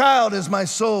weaned child is my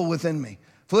soul within me.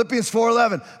 Philippians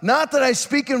 4:11, not that I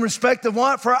speak in respect of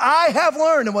want, for I have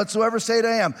learned in whatsoever state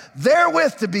I am,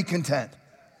 therewith to be content.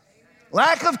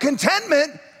 Lack of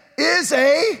contentment is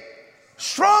a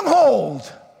stronghold.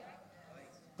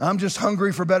 I'm just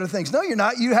hungry for better things. No, you're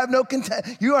not. You have no content.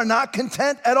 You are not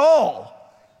content at all.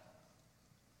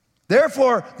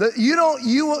 Therefore,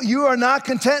 you are not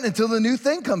content until the new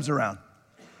thing comes around.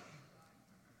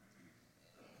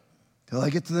 Till I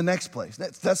get to the next place.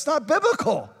 That's not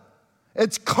biblical.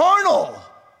 It's carnal.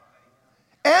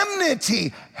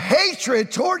 Enmity,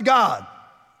 hatred toward God.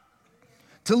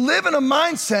 To live in a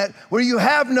mindset where you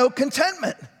have no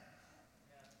contentment.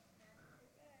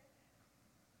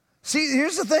 See,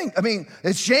 here's the thing.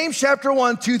 It's James chapter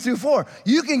 1, 2 through 4.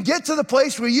 You can get to the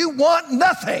place where you want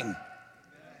nothing.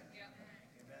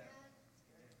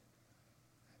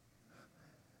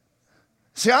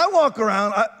 See, I walk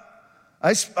around,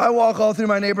 I walk all through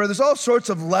my neighborhood. There's all sorts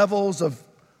of levels of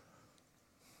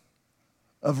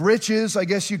riches, I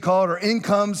guess you'd call it, or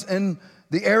incomes in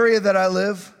the area that I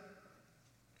live.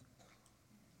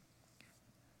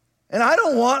 And I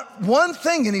don't want one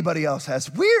thing anybody else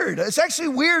has. Weird. It's actually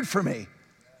weird for me.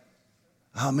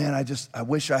 Oh man, I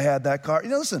wish I had that car.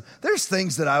 Listen, there's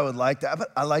things that I would like to have,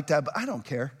 but I don't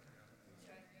care.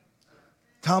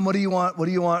 Tom, what do you want? What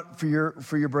do you want for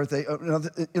your birthday?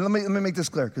 Let me make this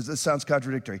clear because this sounds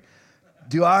contradictory.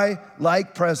 Do I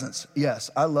like presents?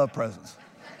 Yes, I love presents.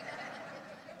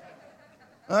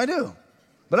 I do.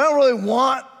 But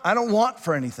I don't want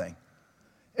for anything.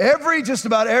 Just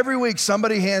about every week,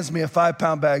 somebody hands me a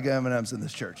 5-pound bag of M&Ms in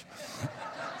this church.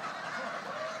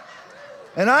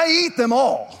 And I eat them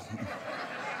all,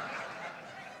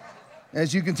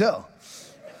 as you can tell.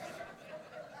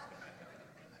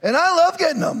 And I love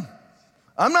getting them.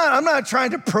 I'm not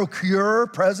trying to procure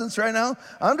presents right now.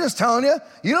 I'm just telling you,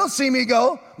 you don't see me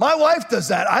go. My wife does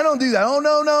that. I don't do that. Oh,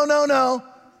 no.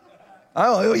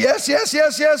 Oh, yes.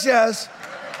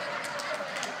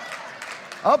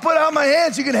 I'll put out my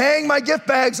hands. You can hang my gift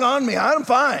bags on me. I'm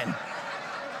fine.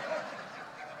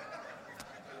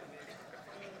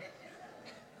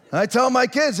 I tell my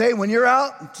kids, hey, when you're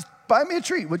out, just buy me a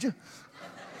treat, would you?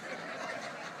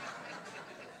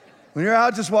 When you're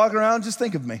out just walking around, just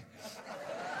think of me.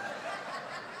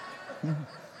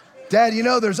 Dad, you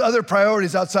know there's other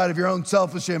priorities outside of your own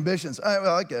selfish ambitions.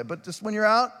 I get it, but just when you're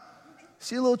out,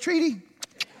 see a little treaty?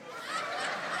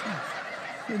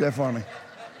 Do that for me.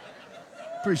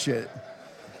 Appreciate it.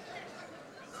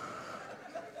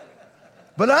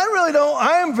 But I really don't,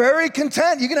 I am very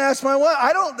content. You can ask my wife.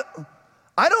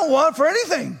 I don't want for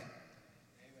anything.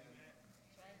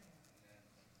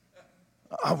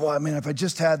 Well, I mean, if I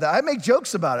just had that, I make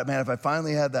jokes about it, man. If I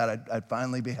finally had that, I'd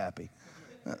finally be happy.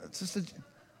 It's just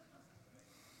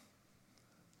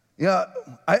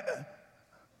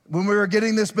when we were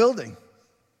getting this building,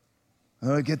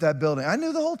 get that building, I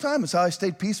knew the whole time it's how I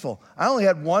stayed peaceful. I only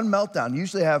had one meltdown.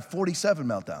 Usually I have 47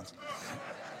 meltdowns.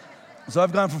 So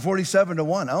I've gone from 47 to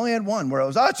 1. I only had one where I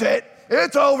was, that's it.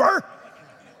 It's over.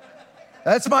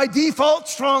 That's my default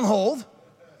stronghold.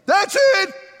 That's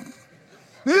it.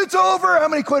 It's over. How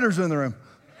many quitters are in the room?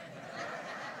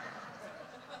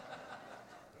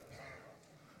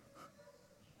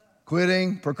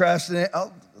 Quitting, procrastinating,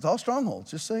 it's all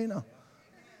strongholds, just so you know.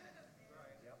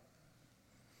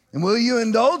 And will you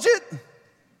indulge it?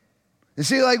 You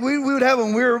see, like we would have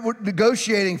when we were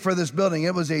negotiating for this building,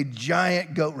 it was a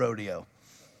giant goat rodeo.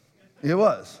 It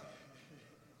was.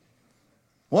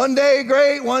 One day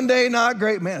great, one day not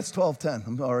great. Man, it's 12:10.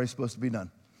 I'm already supposed to be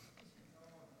done.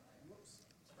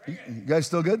 You guys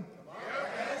still good?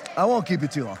 I won't keep you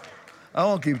too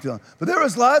long. But there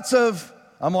was lots of,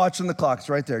 I'm watching the clock. It's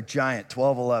right there, giant,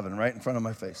 12:11, right in front of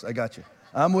my face. I got you.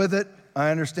 I'm with it.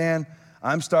 I understand.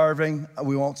 I'm starving.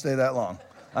 We won't stay that long.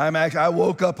 I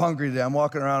woke up hungry today. I'm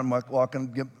walking around,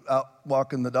 walking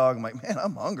the dog. I'm like, man,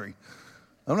 I'm hungry.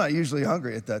 I'm not usually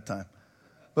hungry at that time.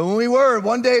 But when we were,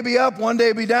 one day be up, one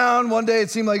day be down. One day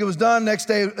it seemed like it was done. Next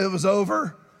day it was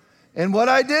over. And what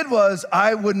I did was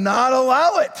I would not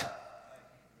allow it.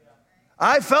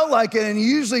 I felt like it, and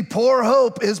usually poor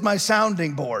hope is my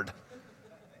sounding board.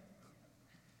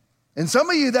 And some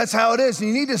of you, that's how it is. And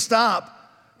you need to stop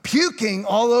puking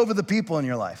all over the people in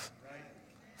your life.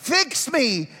 Fix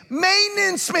me,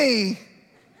 maintenance me.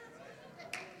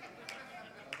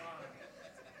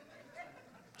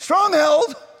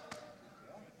 Strong-held.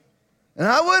 And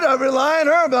I'd rely on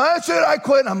her, but that's it, I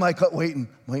quit. And I'm like, waiting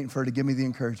for her to give me the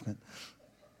encouragement.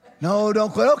 No,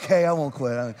 don't quit. Okay, I won't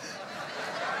quit.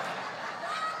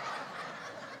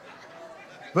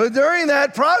 But during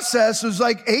that process, it was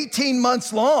like 18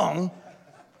 months long.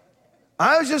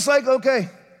 I was just like, okay.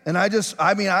 And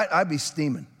I'd be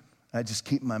steaming. I just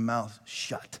keep my mouth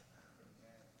shut.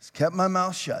 Just kept my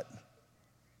mouth shut.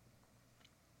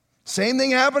 Same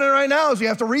thing happening right now is we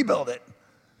have to rebuild it.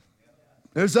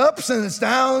 There's ups and it's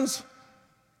downs.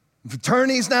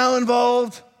 Attorneys now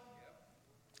involved.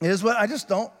 Here's what I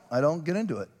don't get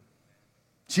into it.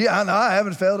 I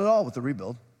haven't failed at all with the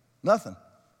rebuild. Nothing.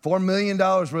 $4 million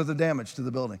worth of damage to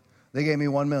the building. They gave me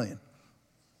 $1 million.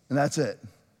 And that's it.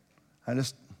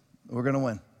 We're going to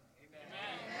win.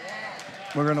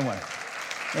 We're going to win.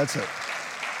 That's it.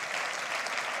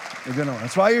 We're going to win.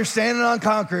 That's why you're standing on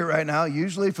concrete right now,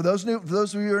 usually for those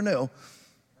of you who are new.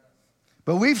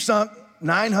 But we've sunk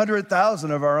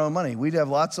 $900,000 of our own money. We'd have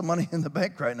lots of money in the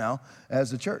bank right now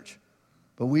as a church.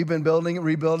 But we've been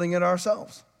rebuilding it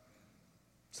ourselves.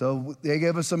 So they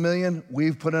gave us $1 million.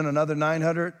 We've put in another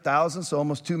 $900,000, so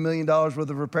almost $2 million worth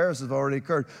of repairs have already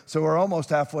occurred. So we're almost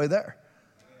halfway there.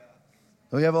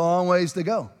 So we have a long ways to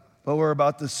go. But we're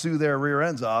about to sue their rear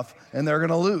ends off, and they're going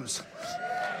to lose.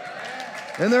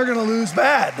 And they're going to lose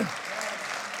bad.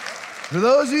 For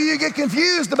those of you who get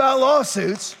confused about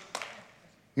lawsuits,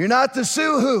 you're not to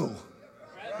sue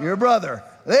who? Your brother.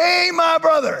 They ain't my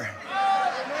brother.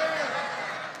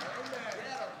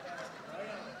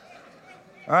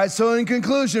 All right, so in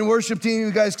conclusion, worship team,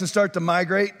 you guys can start to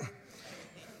migrate.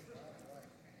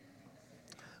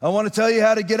 I want to tell you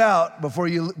how to get out. Before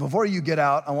you get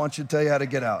out, I want you to tell you how to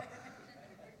get out.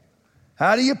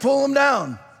 How do you pull them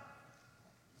down?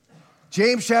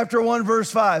 James chapter 1, verse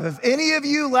 5. If any of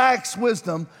you lacks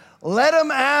wisdom, let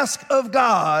him ask of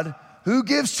God, who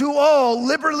gives to all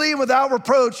liberally and without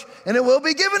reproach, and it will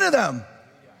be given to them.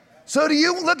 So do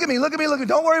you, look at me.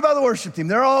 Don't worry about the worship team.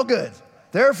 They're all good.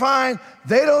 They're fine.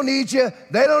 They don't need you.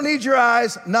 They don't need your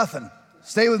eyes. Nothing.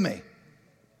 Stay with me,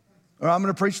 or I'm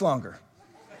going to preach longer.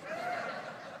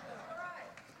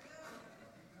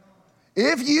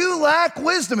 If you lack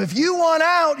wisdom, if you want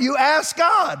out, you ask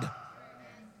God.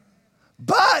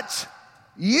 But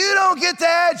you don't get to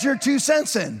add your 2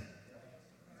 cents in.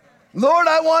 Lord,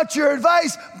 I want your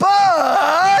advice,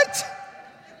 but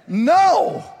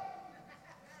no.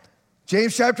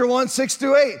 James chapter 1, 6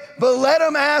 through 8. But let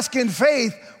him ask in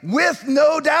faith with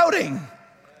no doubting.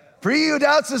 For he who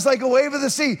doubts is like a wave of the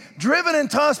sea, driven and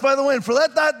tossed by the wind. For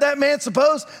let not that man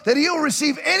suppose that he will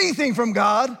receive anything from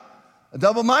God. A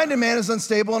double-minded man is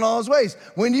unstable in all his ways.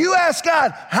 When you ask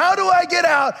God, how do I get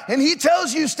out? And he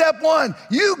tells you step one,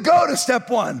 you go to step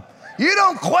one. You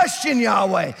don't question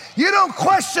Yahweh. You don't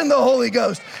question the Holy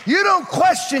Ghost. You don't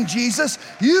question Jesus.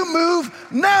 You move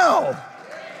now.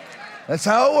 That's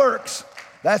how it works.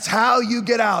 That's how you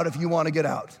get out if you want to get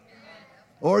out.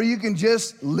 Or you can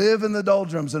just live in the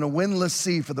doldrums in a windless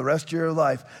sea for the rest of your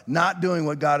life, not doing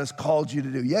what God has called you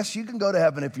to do. Yes, you can go to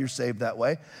heaven if you're saved that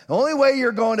way. The only way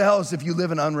you're going to hell is if you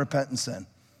live in unrepentant sin.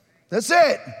 That's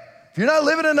it. If you're not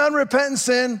living in unrepentant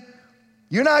sin,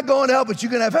 you're not going to hell, but you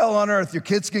can have hell on earth. Your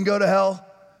kids can go to hell.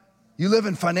 You live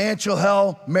in financial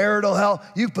hell, marital hell.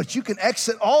 But you can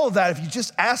exit all of that if you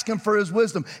just ask him for his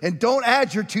wisdom and don't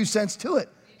add your 2 cents to it.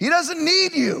 He doesn't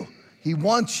need you. He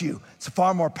wants you. It's a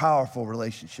far more powerful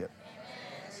relationship.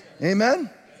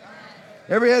 Amen?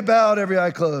 Every head bowed, every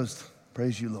eye closed.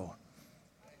 Praise you, Lord.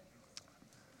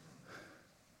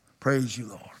 Praise you,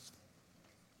 Lord. I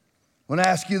want to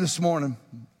ask you this morning,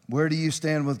 where do you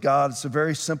stand with God? It's a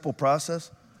very simple process.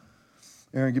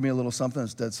 Aaron, give me a little something.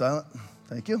 It's dead silent.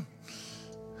 Thank you.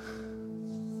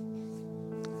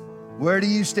 Where do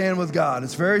you stand with God?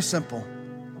 It's very simple.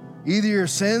 Either your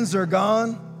sins are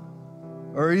gone,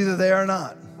 or either they are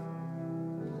not.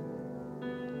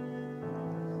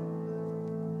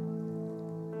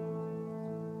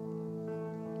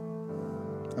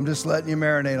 I'm just letting you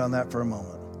marinate on that for a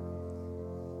moment.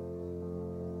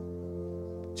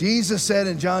 Jesus said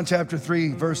in John chapter 3,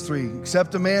 verse 3,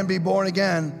 except a man be born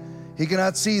again, he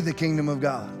cannot see the kingdom of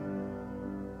God.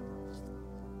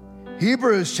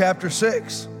 Hebrews chapter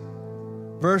 6,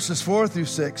 verses 4 through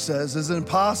 6 says, it's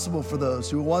impossible for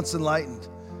those who were once enlightened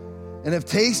and have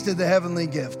tasted the heavenly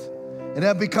gift and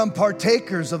have become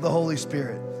partakers of the Holy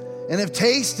Spirit and have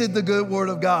tasted the good word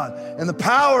of God and the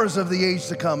powers of the age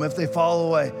to come, if they fall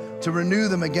away, to renew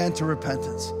them again to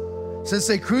repentance, since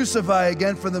they crucify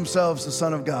again for themselves the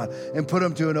Son of God and put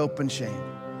him to an open shame.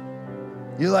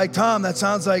 You're like, Tom, that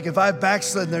sounds like if I've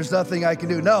backslidden, there's nothing I can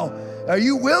do. No. Are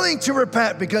you willing to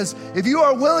repent? Because if you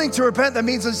are willing to repent, that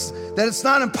means that it's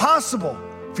not impossible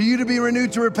for you to be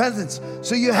renewed to repentance.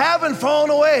 So you haven't fallen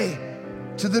away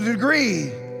to the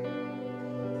degree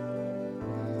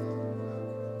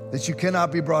that you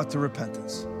cannot be brought to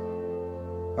repentance.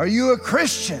 Are you a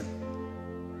Christian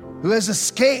who has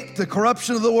escaped the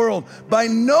corruption of the world by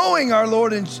knowing our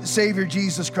Lord and Savior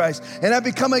Jesus Christ and have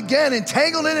become again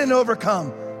entangled in and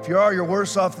overcome? If you are, you're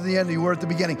worse off at the end than you were at the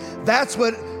beginning. That's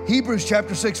what Hebrews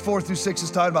chapter 6, 4 through 6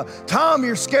 is talking about. Tom,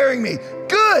 you're scaring me.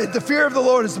 Good. The fear of the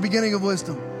Lord is the beginning of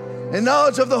wisdom. And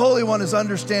knowledge of the Holy One is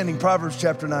understanding. Proverbs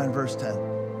chapter 9, verse 10.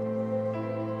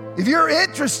 If you're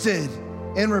interested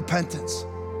in repentance,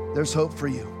 there's hope for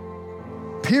you.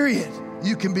 Period.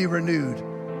 You can be renewed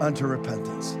unto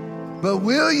repentance. But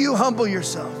will you humble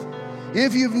yourself?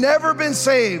 If you've never been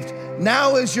saved,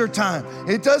 now is your time.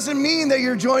 It doesn't mean that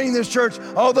you're joining this church,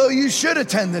 although you should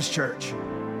attend this church.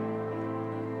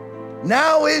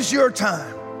 Now is your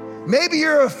time. Maybe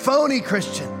you're a phony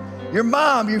Christian. Your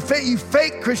mom, you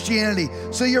fake Christianity,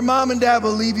 so your mom and dad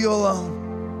will leave you alone.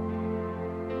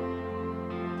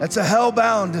 That's a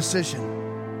hell-bound decision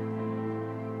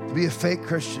to be a fake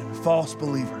Christian, a false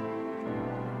believer.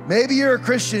 Maybe you're a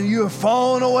Christian, you have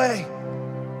fallen away.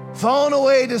 Falling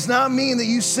away does not mean that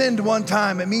you sinned one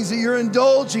time. It means that you're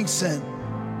indulging sin.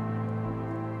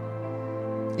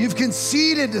 You've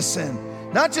conceded to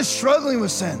sin, not just struggling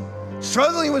with sin.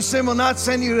 Struggling with sin will not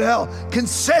send you to hell.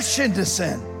 Concession to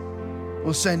sin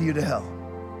will send you to hell.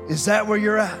 Is that where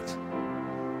you're at?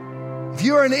 If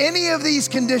you are in any of these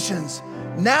conditions,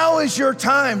 now is your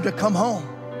time to come home.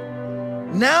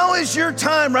 Now is your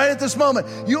time right at this moment.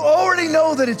 You already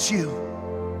know that it's you.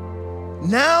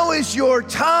 Now is your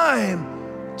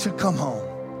time to come home.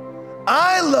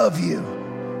 I love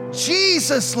you.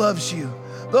 Jesus loves you.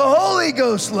 The Holy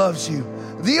Ghost loves you.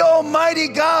 The Almighty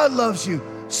God loves you.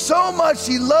 So much,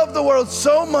 he loved the world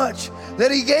so much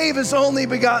that he gave his only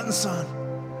begotten Son,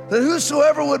 that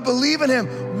whosoever would believe in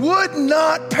him would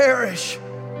not perish,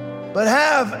 but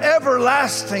have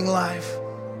everlasting life.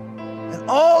 And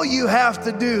all you have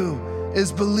to do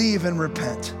is believe and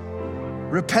repent.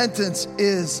 Repentance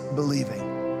is believing.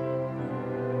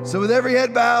 So with every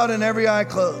head bowed and every eye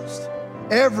closed,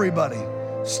 everybody,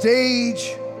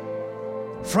 stage,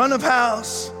 front of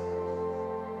house,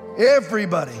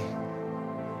 everybody,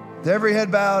 with every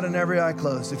head bowed and every eye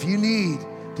closed. If you need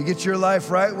to get your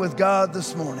life right with God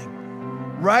this morning,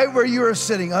 right where you are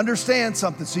sitting, understand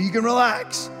something so you can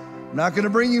relax. I'm not going to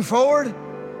bring you forward.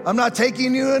 I'm not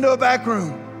taking you into a back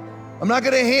room. I'm not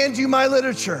going to hand you my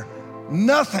literature.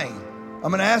 nothing.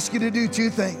 I'm going to ask you to do two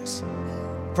things.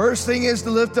 First thing is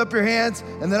to lift up your hands,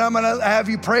 and then I'm going to have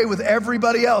you pray with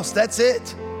everybody else. That's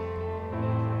it.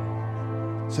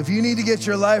 So if you need to get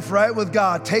your life right with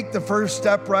God, take the first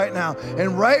step right now.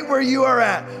 And right where you are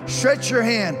at, stretch your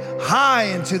hand high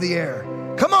into the air.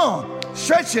 Come on,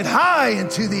 stretch it high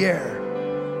into the air.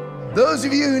 Those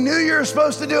of you who knew you were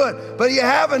supposed to do it, but you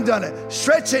haven't done it,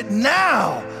 stretch it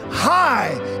now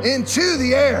high into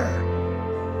the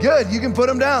air. Good, you can put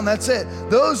them down, that's it.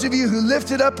 Those of you who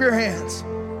lifted up your hands,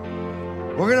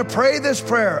 we're gonna pray this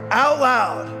prayer out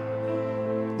loud.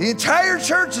 The entire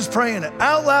church is praying it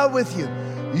out loud with you.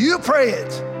 You pray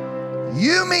it.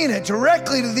 You mean it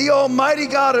directly to the Almighty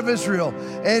God of Israel,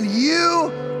 and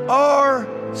you are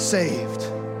saved.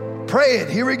 Pray it.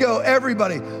 Here we go,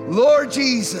 everybody. Lord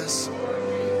Jesus,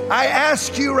 I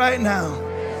ask you right now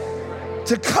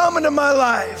to come into my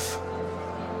life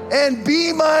and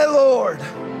be my Lord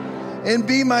and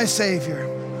be my Savior.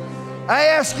 I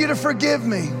ask you to forgive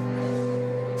me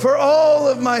for all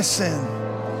of my sin,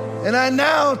 and I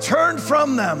now turn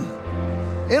from them,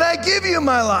 and I give you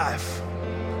my life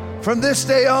from this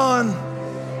day on.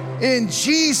 In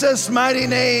Jesus' mighty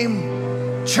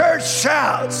name, church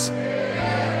shouts.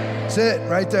 That's it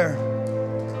right there.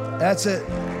 That's it.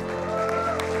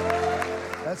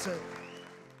 That's it.